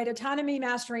point, right? Autonomy,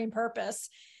 mastery, and purpose.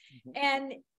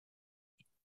 And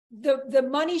the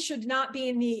money should not be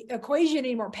in the equation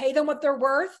anymore. Pay them what they're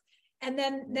worth. And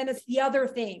then it's the other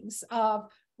things of,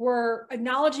 we're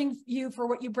acknowledging you for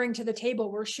what you bring to the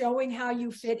table. We're showing how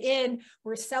you fit in.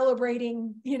 We're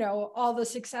celebrating, you know, all the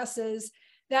successes,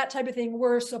 that type of thing.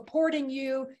 We're supporting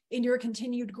you in your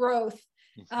continued growth,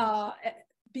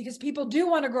 because people do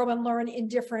want to grow and learn in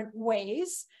different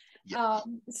ways. Yes.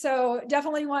 So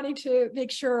definitely wanting to make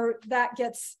sure that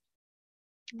gets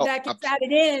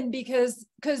added in, because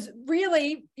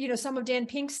really, you know, some of Dan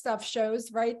Pink's stuff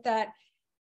shows, right, that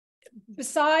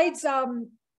besides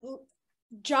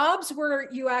jobs where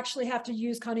you actually have to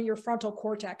use kind of your frontal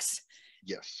cortex.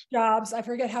 Yes. Jobs. I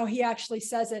forget how he actually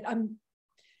says it. I'm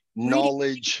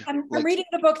reading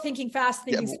the book Thinking Fast,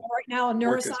 Thinking Slow right now on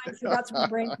neuroscience, so that's where my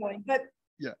brain's going. But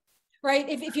right,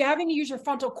 if you're having to use your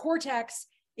frontal cortex,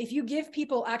 if you give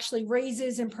people actually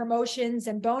raises and promotions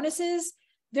and bonuses,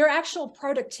 their actual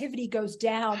productivity goes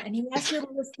down. And he has to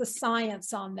list the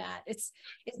science on that. It's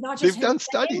not just they've done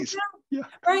studies. Yeah.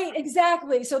 Right,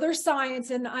 exactly. So there's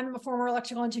science, and I'm a former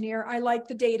electrical engineer. I like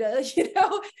the data, you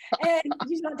know, and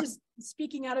he's not just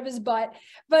speaking out of his butt,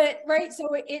 but right.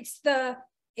 So it's the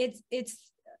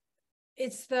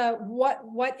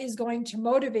what is going to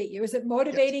motivate you? Is it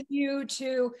motivating you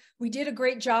to, we did a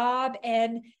great job,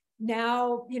 and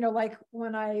now, you know, like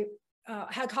when I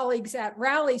had colleagues at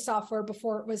Rally Software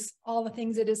before it was all the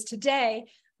things it is today,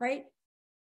 right?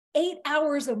 8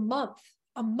 hours a month,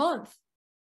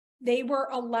 they were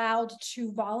allowed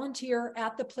to volunteer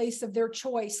at the place of their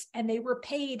choice, and they were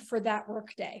paid for that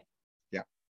workday. Yeah,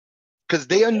 because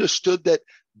they understood that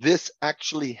this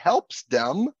actually helps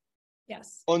them.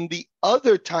 Yes. On the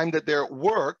other time that they're at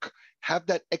work, have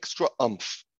that extra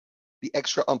oomph,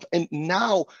 and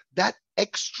now that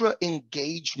extra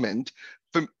engagement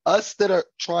from us that are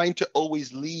trying to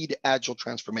always lead agile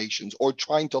transformations or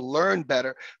trying to learn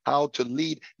better how to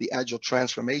lead the agile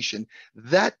transformation,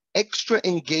 that extra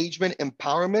engagement,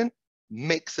 empowerment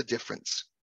makes a difference.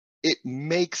 It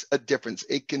makes a difference.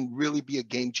 It can really be a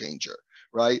game changer,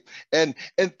 right? And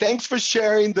thanks for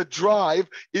sharing the drive.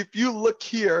 If you look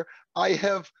here, I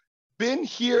have been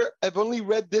here, I've only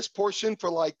read this portion for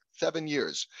like 7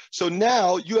 years. So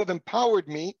now you have empowered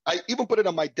me. I even put it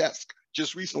on my desk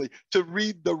just recently to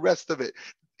read the rest of it.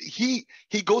 He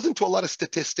goes into a lot of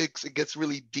statistics. It gets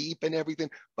really deep and everything,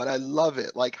 but I love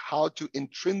it, like how to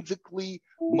intrinsically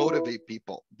motivate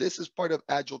people. This is part of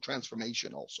agile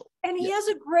transformation also. And he has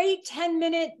a great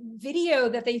 10-minute video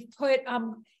that they've put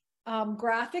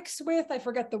graphics with. I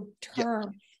forget the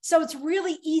term. So it's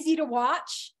really easy to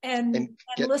watch and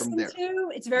listen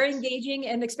to. It's very engaging,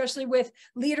 and especially with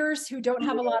leaders who don't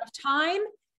have a lot of time,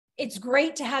 it's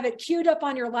great to have it queued up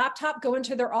on your laptop, go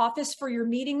into their office for your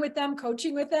meeting with them,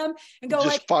 coaching with them, and go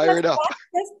just fire it up.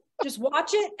 Just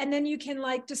watch it, and then you can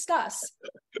like discuss,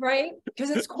 right? Because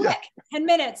it's quick, 10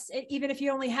 minutes, even if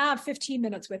you only have 15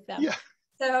 minutes with them. Yeah.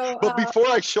 So, but before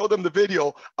I show them the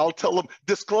video, I'll tell them,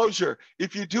 disclosure,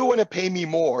 if you do want to pay me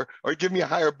more or give me a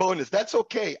higher bonus, that's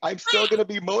okay. I'm still going to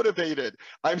be motivated.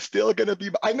 I'm still going to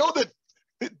be, I know that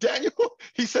Daniel,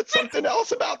 he said something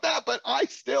else about that, but I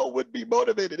still would be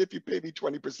motivated if you pay me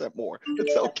 20% more.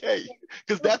 It's okay.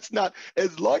 Because that's not,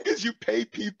 as long as you pay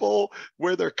people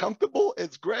where they're comfortable,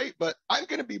 it's great, but I'm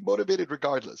going to be motivated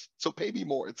regardless. So pay me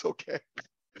more. It's okay.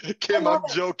 Kim, I'm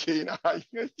joking.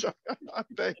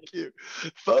 Thank you.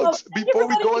 Folks, before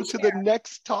we go on to the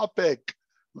next topic,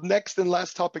 next and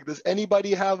last topic, does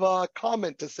anybody have a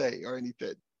comment to say or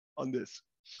anything on this?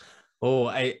 Oh,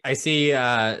 I see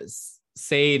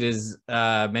Said is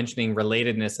mentioning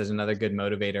relatedness as another good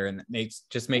motivator, and it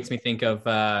just makes me think of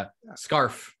the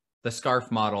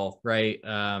SCARF model, right?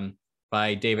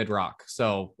 By David Rock.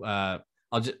 So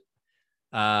I'll just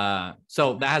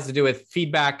So that has to do with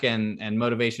feedback and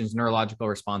motivations, neurological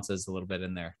responses a little bit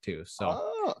in there too.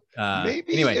 So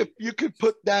maybe anyway, if you could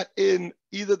put that in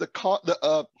either the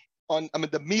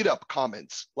meetup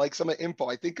comments, like some of the info,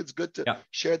 I think it's good to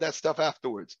share that stuff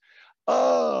afterwards.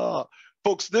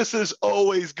 Folks, this is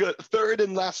always good. Third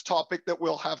and last topic that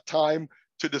we'll have time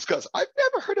to discuss. I've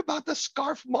never heard about the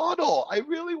SCARF model. I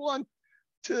really want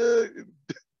to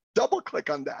double click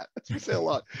on that. As we say a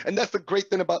lot. And that's the great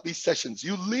thing about these sessions.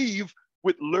 You leave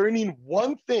with learning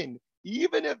one thing,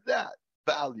 even if that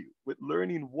value, with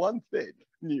learning one thing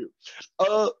new.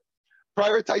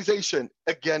 Prioritization,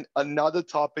 again, another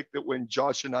topic that when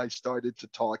Josh and I started to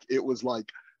talk, it was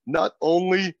like, not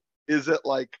only is it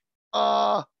like,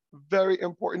 very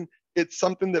important, it's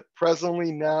something that presently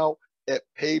now at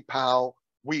PayPal,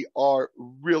 we are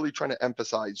really trying to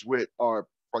emphasize with our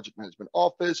project management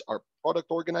office, our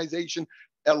product organization,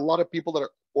 a lot of people that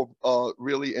are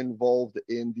really involved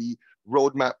in the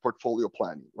roadmap portfolio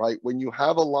planning, right? When you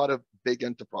have a lot of big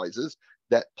enterprises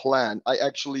that plan, I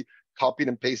actually copied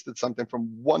and pasted something from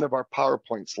one of our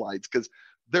PowerPoint slides because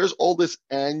there's all this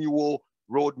annual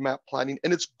roadmap planning,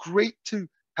 and it's great to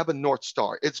have a North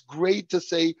Star. It's great to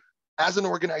say, as an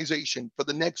organization, for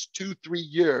the next 2-3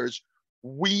 years,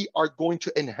 we are going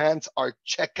to enhance our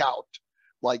checkout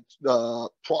like the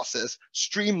process,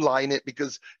 streamline it,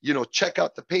 because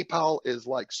checkout to PayPal is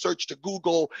like search to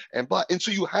Google and blah. And so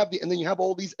you have and then you have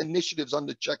all these initiatives on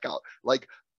the checkout, like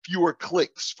fewer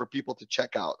clicks for people to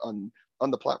check out on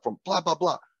the platform, blah, blah,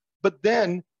 blah. But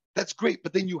then that's great.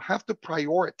 But then you have to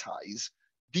prioritize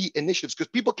the initiatives because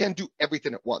people can't do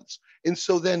everything at once. And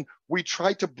so then we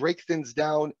try to break things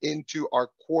down into our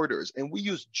quarters, and we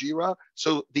use Jira.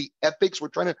 So the epics, we're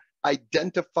trying to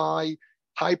identify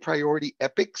high priority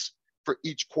epics for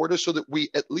each quarter so that we,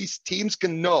 at least teams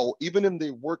can know, even if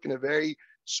they work in a very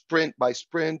sprint by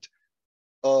sprint,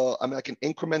 I'm like an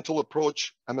incremental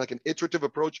approach, I'm like an iterative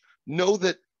approach, know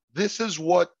that this is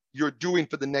what you're doing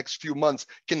for the next few months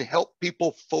can help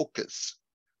people focus.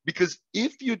 Because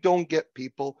if you don't get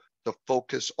people to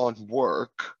focus on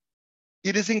work,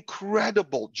 it is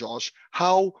incredible, Josh,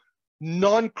 how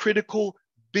non-critical,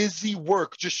 busy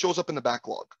work just shows up in the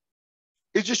backlog.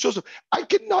 It just shows up. I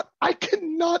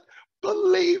cannot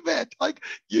believe it. Like,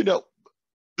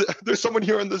 there's someone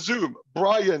here on the Zoom,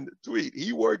 Brian Tweet.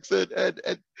 He works at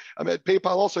PayPal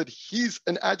also. He's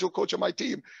an agile coach on my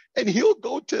team. And he'll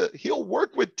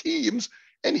work with teams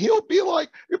and he'll be like,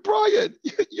 hey, Brian,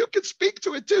 you can speak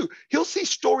to it too. He'll see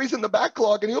stories in the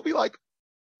backlog and he'll be like,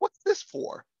 what's this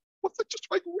for? What's it just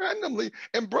like randomly?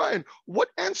 And Brian, what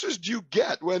answers do you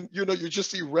get when you just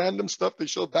see random stuff they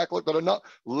show backlog that are not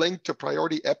linked to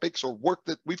priority epics or work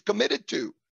that we've committed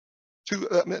to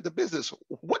the business?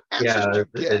 What answers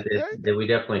do you get? We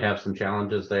definitely have some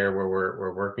challenges there where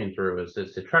we're working through is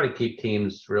to try to keep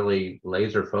teams really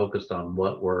laser focused on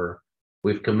what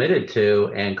we've committed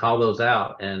to and call those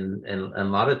out. And a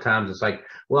lot of times it's like,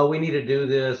 well, we need to do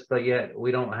this, but yet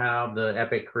we don't have the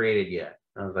epic created yet.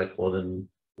 I was like, well, then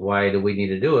why do we need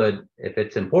to do it? If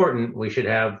it's important, we should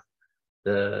have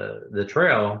the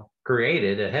trail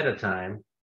created ahead of time,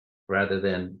 rather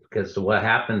than, because what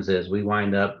happens is we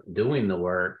wind up doing the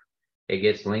work, it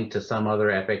gets linked to some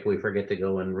other epic, we forget to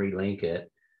go and relink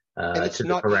it and it's to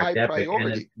not the correct high epic,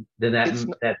 priority. and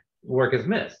then that work is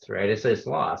missed, right? It's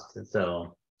lost. And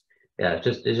so yeah,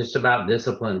 it's just about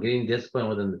discipline, getting discipline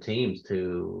within the teams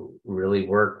to really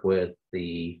work with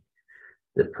the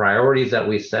priorities that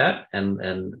we set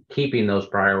and keeping those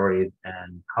priorities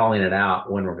and calling it out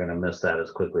when we're going to miss that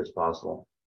as quickly as possible.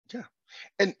 Yeah.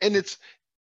 And it's,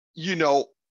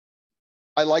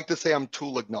 I like to say I'm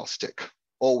tool agnostic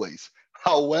always.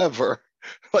 However,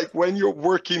 like when you're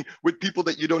working with people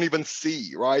that you don't even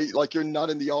see, right? Like you're not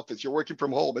in the office, you're working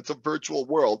from home, it's a virtual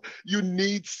world. You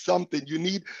need something, you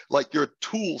need like your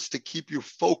tools to keep you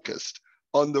focused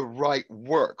on the right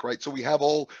work, right? So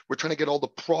we're trying to get all the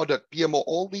product, PMO,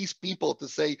 all these people to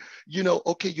say,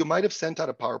 okay, you might have sent out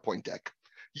a PowerPoint deck.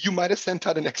 You might have sent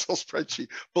out an Excel spreadsheet,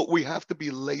 but we have to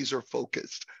be laser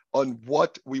focused on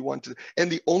what we want to.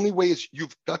 And the only way is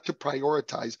you've got to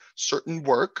prioritize certain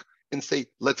work and say,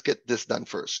 let's get this done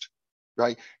first,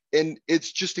 right? And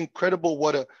it's just incredible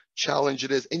what a challenge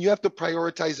it is. And you have to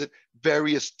prioritize it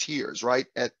various tiers, right?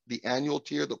 At the annual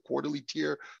tier, the quarterly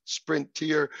tier, sprint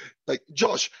tier. Like,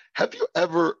 Josh, have you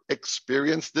ever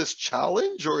experienced this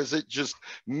challenge, or is it just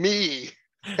me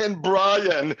and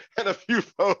Brian and a few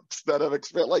folks that have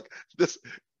experienced like this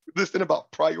thing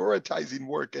about prioritizing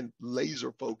work and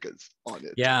laser focused on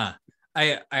it? Yeah.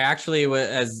 I actually,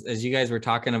 as you guys were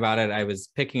talking about it, I was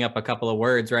picking up a couple of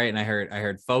words, right? And I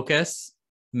heard focus,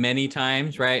 many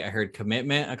times, right? I heard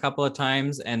commitment a couple of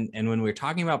times. And when we're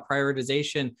talking about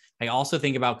prioritization, I also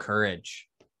think about courage,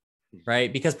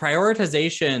 right? Because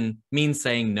prioritization means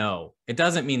saying no. It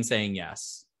doesn't mean saying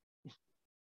yes.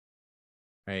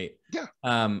 Right. Yeah.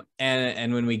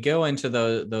 And when we go into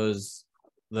those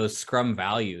Scrum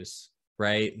values,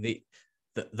 right?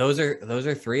 Those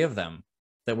are three of them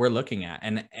that we're looking at.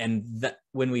 And that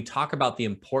when we talk about the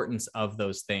importance of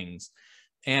those things,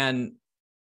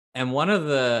 and one of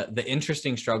the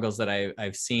interesting struggles that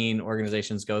I've seen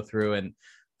organizations go through,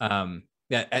 and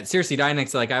at Seriously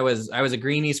Dynex, like I was a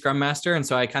greenie Scrum Master, and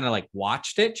so I kind of like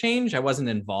watched it change. I wasn't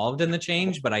involved in the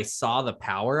change, but I saw the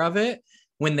power of it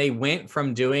when they went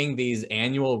from doing these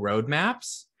annual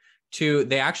roadmaps to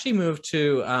they actually moved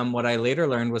to what I later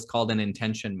learned was called an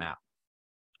intention map.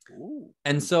 Ooh.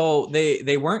 And so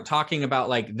they weren't talking about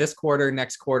like this quarter,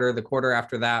 next quarter, the quarter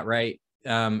after that, right?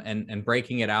 And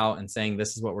breaking it out and saying,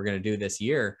 this is what we're going to do this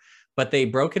year. But they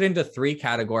broke it into three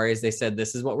categories. They said,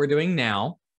 this is what we're doing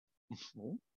now.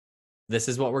 This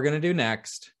is what we're going to do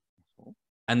next.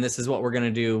 And this is what we're going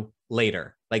to do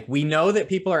later. Like, we know that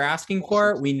people are asking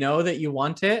for it. We know that you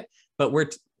want it, but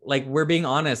we're being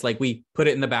honest. Like, we put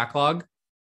it in the backlog,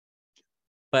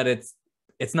 but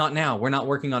it's not now. We're not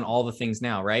working on all the things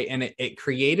now, right? And it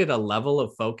created a level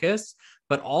of focus,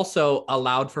 but also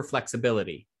allowed for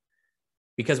flexibility.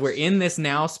 Because we're in this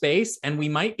now space and we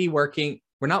might be we're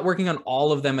not working on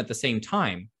all of them at the same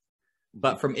time,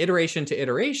 but from iteration to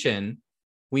iteration,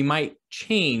 we might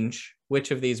change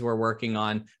which of these we're working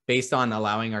on based on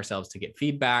allowing ourselves to get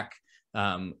feedback,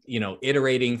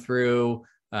 iterating through,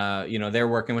 they're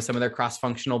working with some of their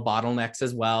cross-functional bottlenecks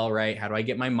as well, right? How do I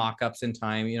get my mock-ups in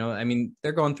time?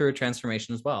 They're going through a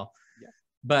transformation as well. Yeah.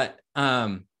 But,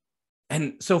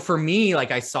 and so for me,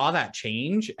 like I saw that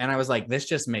change and I was like, this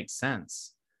just makes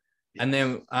sense. Yes. And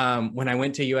then when I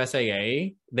went to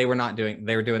USAA, they were doing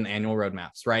the annual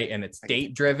roadmaps, right? And it's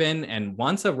date driven. And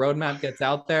once a roadmap gets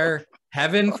out there,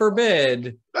 heaven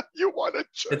forbid, you want to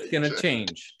change it's going to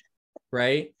change,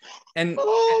 right? And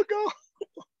oh God.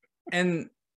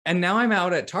 And now I'm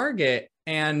out at Target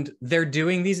and they're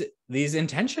doing these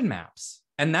intention maps,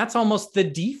 and that's almost the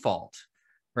default.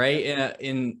 Right.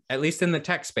 In at least in the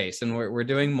tech space. And we're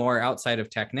doing more outside of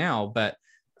tech now, but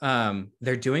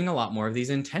they're doing a lot more of these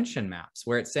intention maps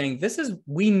where it's saying,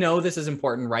 we know this is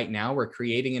important right now. We're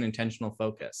creating an intentional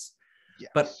focus.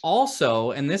 Yes. But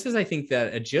also, and this is, I think,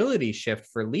 that agility shift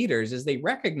for leaders is they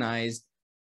recognize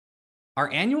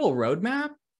our annual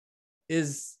roadmap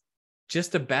is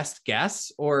just a best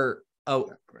guess or a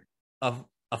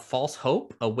false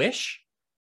hope, a wish,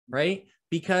 right?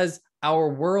 Because our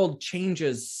world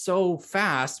changes so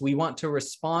fast. We want to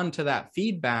respond to that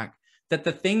feedback, that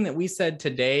the thing that we said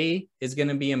today is going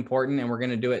to be important and we're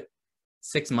going to do it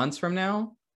 6 months from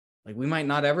now, like we might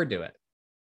not ever do it,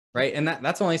 right? And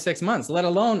that's only 6 months, let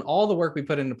alone all the work we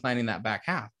put into planning that back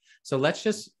half. So let's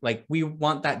just we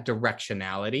want that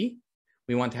directionality.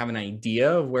 We want to have an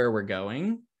idea of where we're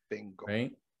going. Bingo.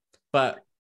 Right? But,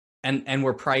 and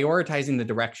we're prioritizing the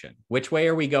direction. Which way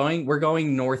are we going? We're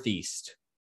going northeast.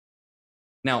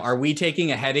 Now, are we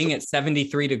taking a heading at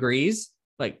 73 degrees?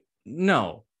 Like,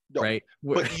 no, right?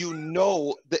 But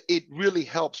that it really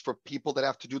helps for people that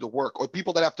have to do the work or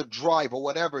people that have to drive or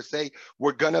whatever, say,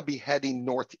 we're going to be heading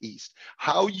northeast.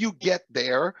 How you get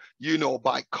there,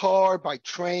 by car, by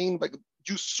train,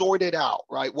 you sort it out,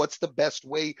 right? What's the best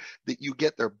way that you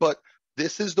get there? But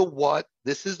this is the what,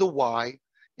 this is the why,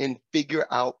 and figure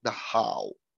out the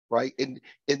how, right? And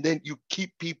then you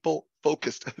keep people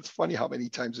focused. It's funny how many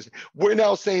times we're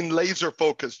now saying laser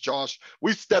focus, Josh.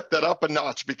 We stepped that up a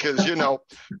notch because,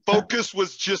 focus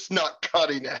was just not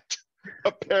cutting it,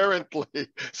 apparently.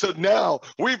 So now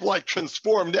we've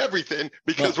transformed everything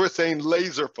because we're saying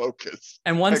laser focus.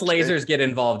 And once lasers get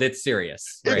involved, it's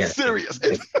serious. Right? It's serious.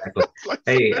 Exactly.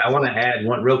 Hey, I want to add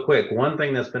real quick. One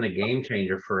thing that's been a game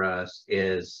changer for us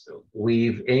is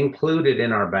we've included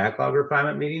in our backlog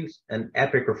refinement meetings an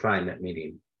epic refinement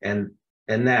meeting. And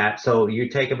so you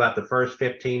take about the first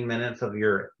 15 minutes of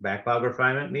your backlog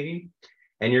refinement meeting,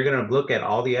 and you're going to look at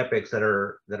all the epics that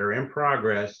are in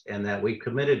progress and that we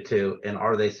committed to, and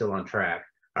are they still on track?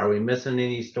 Are we missing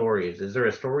any stories? Is there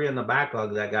a story in the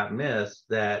backlog that got missed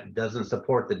that doesn't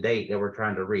support the date that we're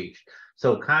trying to reach?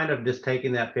 So kind of just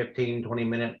taking that 15, 20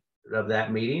 minute of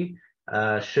that meeting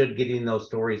should getting those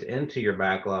stories into your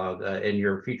backlog in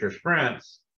your future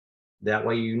sprints. That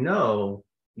way,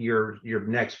 your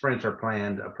next sprints are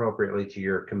planned appropriately to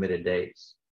your committed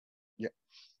dates. Yeah.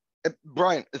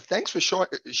 Brian, thanks for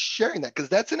sharing that, because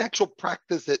that's an actual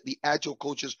practice that the Agile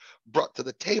coaches brought to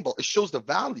the table. It shows the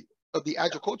value of the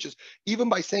Agile coaches, even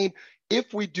by saying,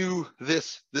 if we do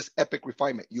this epic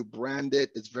refinement, you brand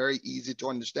it, it's very easy to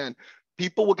understand.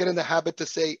 People will get in the habit to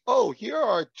say, oh, here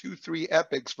are 2-3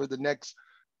 epics for the next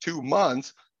 2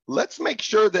 months. Let's make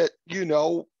sure that, you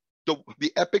know,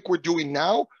 the epic we're doing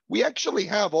now, we actually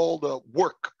have all the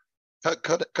work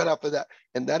cut out for that.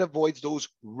 And that avoids those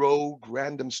rogue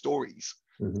random stories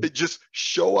that just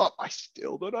show up. I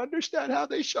still don't understand how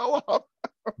they show up.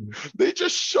 They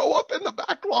just show up in the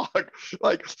backlog.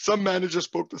 Like some manager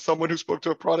spoke to someone who spoke to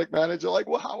a product manager, like,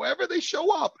 well, however they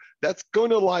show up, that's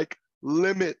going to like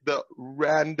limit the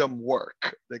random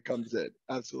work that comes in.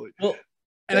 Absolutely. Well,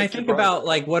 and I think about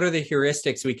like, what are the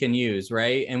heuristics we can use,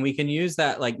 right? And we can use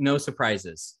that like no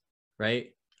surprises, right?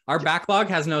 Our backlog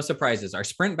has no surprises. Our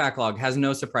sprint backlog has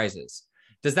no surprises.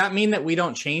 Does that mean that we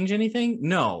don't change anything?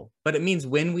 No, but it means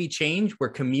when we change, we're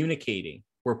communicating.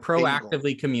 We're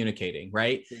proactively communicating,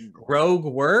 right? Rogue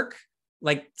work,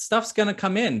 like stuff's going to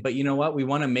come in, but you know what? We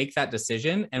want to make that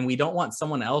decision and we don't want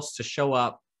someone else to show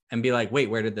up and be like, wait,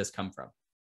 where did this come from?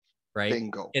 Right?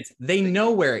 Bingo. They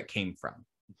know where it came from.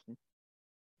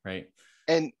 Right.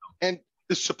 And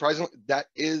surprisingly, that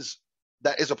is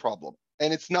a problem.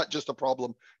 And it's not just a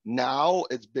problem now,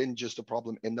 it's been just a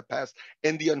problem in the past.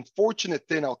 And the unfortunate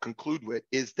thing I'll conclude with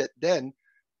is that then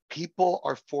people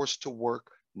are forced to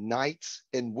work nights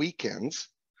and weekends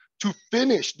to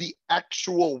finish the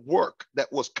actual work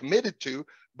that was committed to,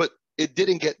 but it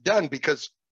didn't get done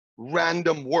because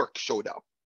random work showed up,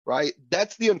 right?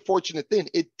 That's the unfortunate thing.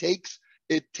 It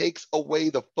takes away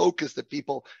the focus that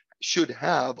people should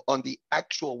have on the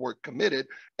actual work committed.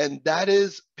 And that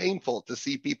is painful to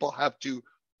see people have to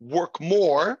work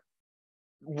more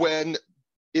when,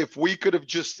 if we could have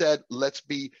just said, let's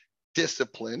be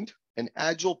disciplined. An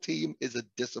agile team is a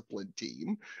disciplined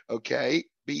team, okay?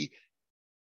 Be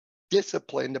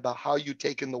disciplined about how you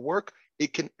take in the work.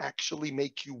 It can actually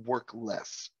make you work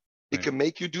less. It can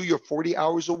make you do your 40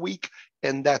 hours a week,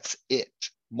 and that's it,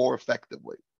 more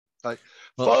effectively. Well,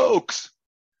 folks,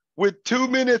 with 2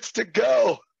 minutes to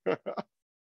go,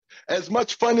 as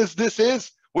much fun as this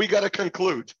is, we got to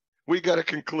conclude.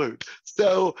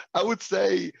 So I would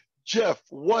say, Jeff,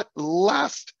 what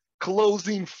last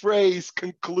closing phrase,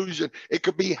 conclusion? It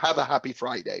could be, have a happy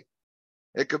Friday.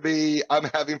 It could be, I'm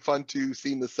having fun too,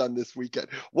 seeing the sun this weekend.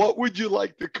 What would you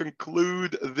like to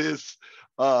conclude this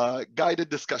guided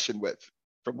discussion with,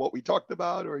 from what we talked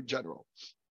about or in general?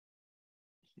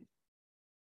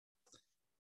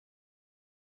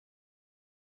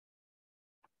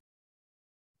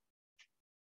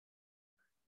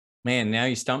 Man, now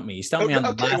you stumped me. You stumped me on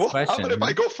the last question. How about if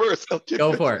I go first?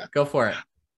 Go for it. Go for it.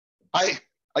 I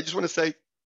just want to say,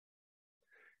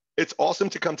 it's awesome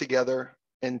to come together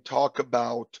and talk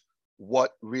about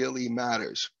what really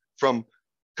matters, from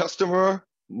customer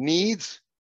needs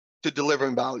to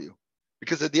delivering value.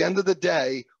 Because at the end of the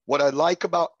day, what I like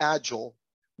about Agile,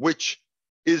 which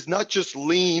is not just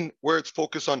lean, where it's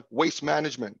focused on waste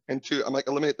management and to, I'm like,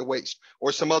 eliminate the waste,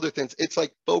 or some other things. It's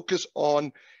like focus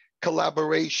on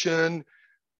collaboration,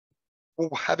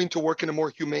 having to work in a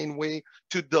more humane way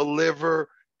to deliver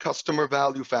customer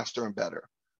value faster and better.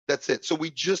 That's it. So we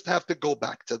just have to go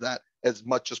back to that as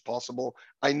much as possible.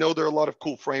 I know there are a lot of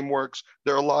cool frameworks,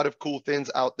 there are a lot of cool things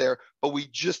out there, but we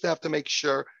just have to make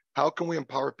sure, how can we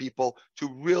empower people to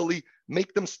really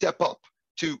make them step up,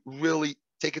 to really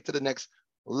take it to the next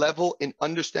level in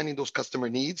understanding those customer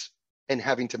needs and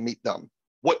having to meet them.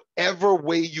 Whatever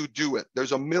way you do it,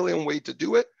 there's a million ways to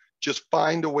do it. Just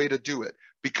find a way to do it.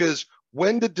 Because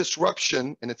when the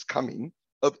disruption, and it's coming,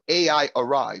 of AI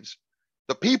arrives,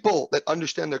 the people that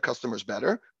understand their customers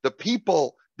better, the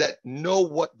people that know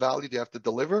what value they have to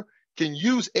deliver, can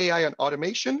use AI and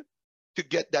automation to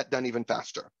get that done even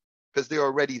faster, because they're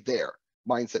already there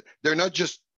mindset. They're not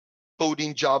just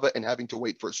coding Java and having to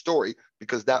wait for a story,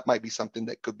 because that might be something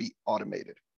that could be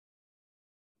automated.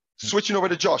 Switching over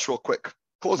to Josh real quick.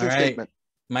 Closing statement.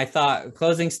 My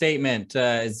closing statement,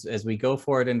 as we go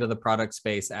forward into the product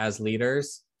space as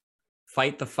leaders,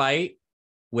 fight the fight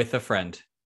with a friend,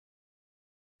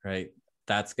 right?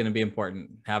 That's going to be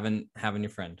important, having your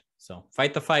friend. So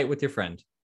fight the fight with your friend.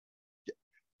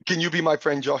 Can you be my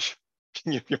friend, Josh?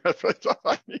 Can you be my friend?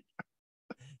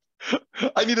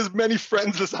 I need as many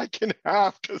friends as I can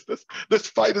have, because this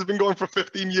fight has been going for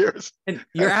 15 years. And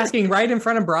you're asking right in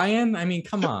front of Brian? I mean,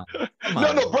 come on.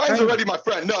 No, Brian's already my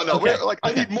friend. No, okay.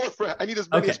 I need more friends. I need as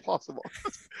many as possible.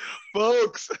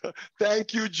 Folks,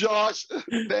 thank you, Josh.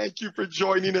 Thank you for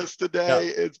joining us today.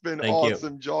 It's been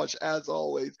awesome, Josh, as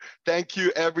always. Thank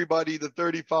you, everybody, the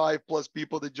 35 plus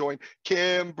people that joined.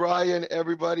 Kim, Brian,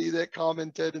 everybody that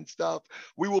commented and stuff.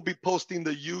 We will be posting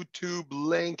the YouTube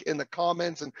link in the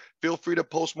comments, and Feel free to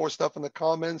post more stuff in the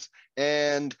comments.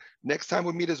 And next time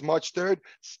we meet is March 3rd.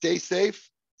 Stay safe,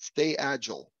 stay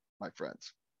agile, my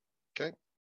friends. Okay?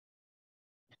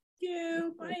 Thank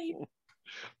you. Bye.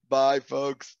 Bye,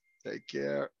 folks. Take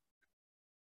care.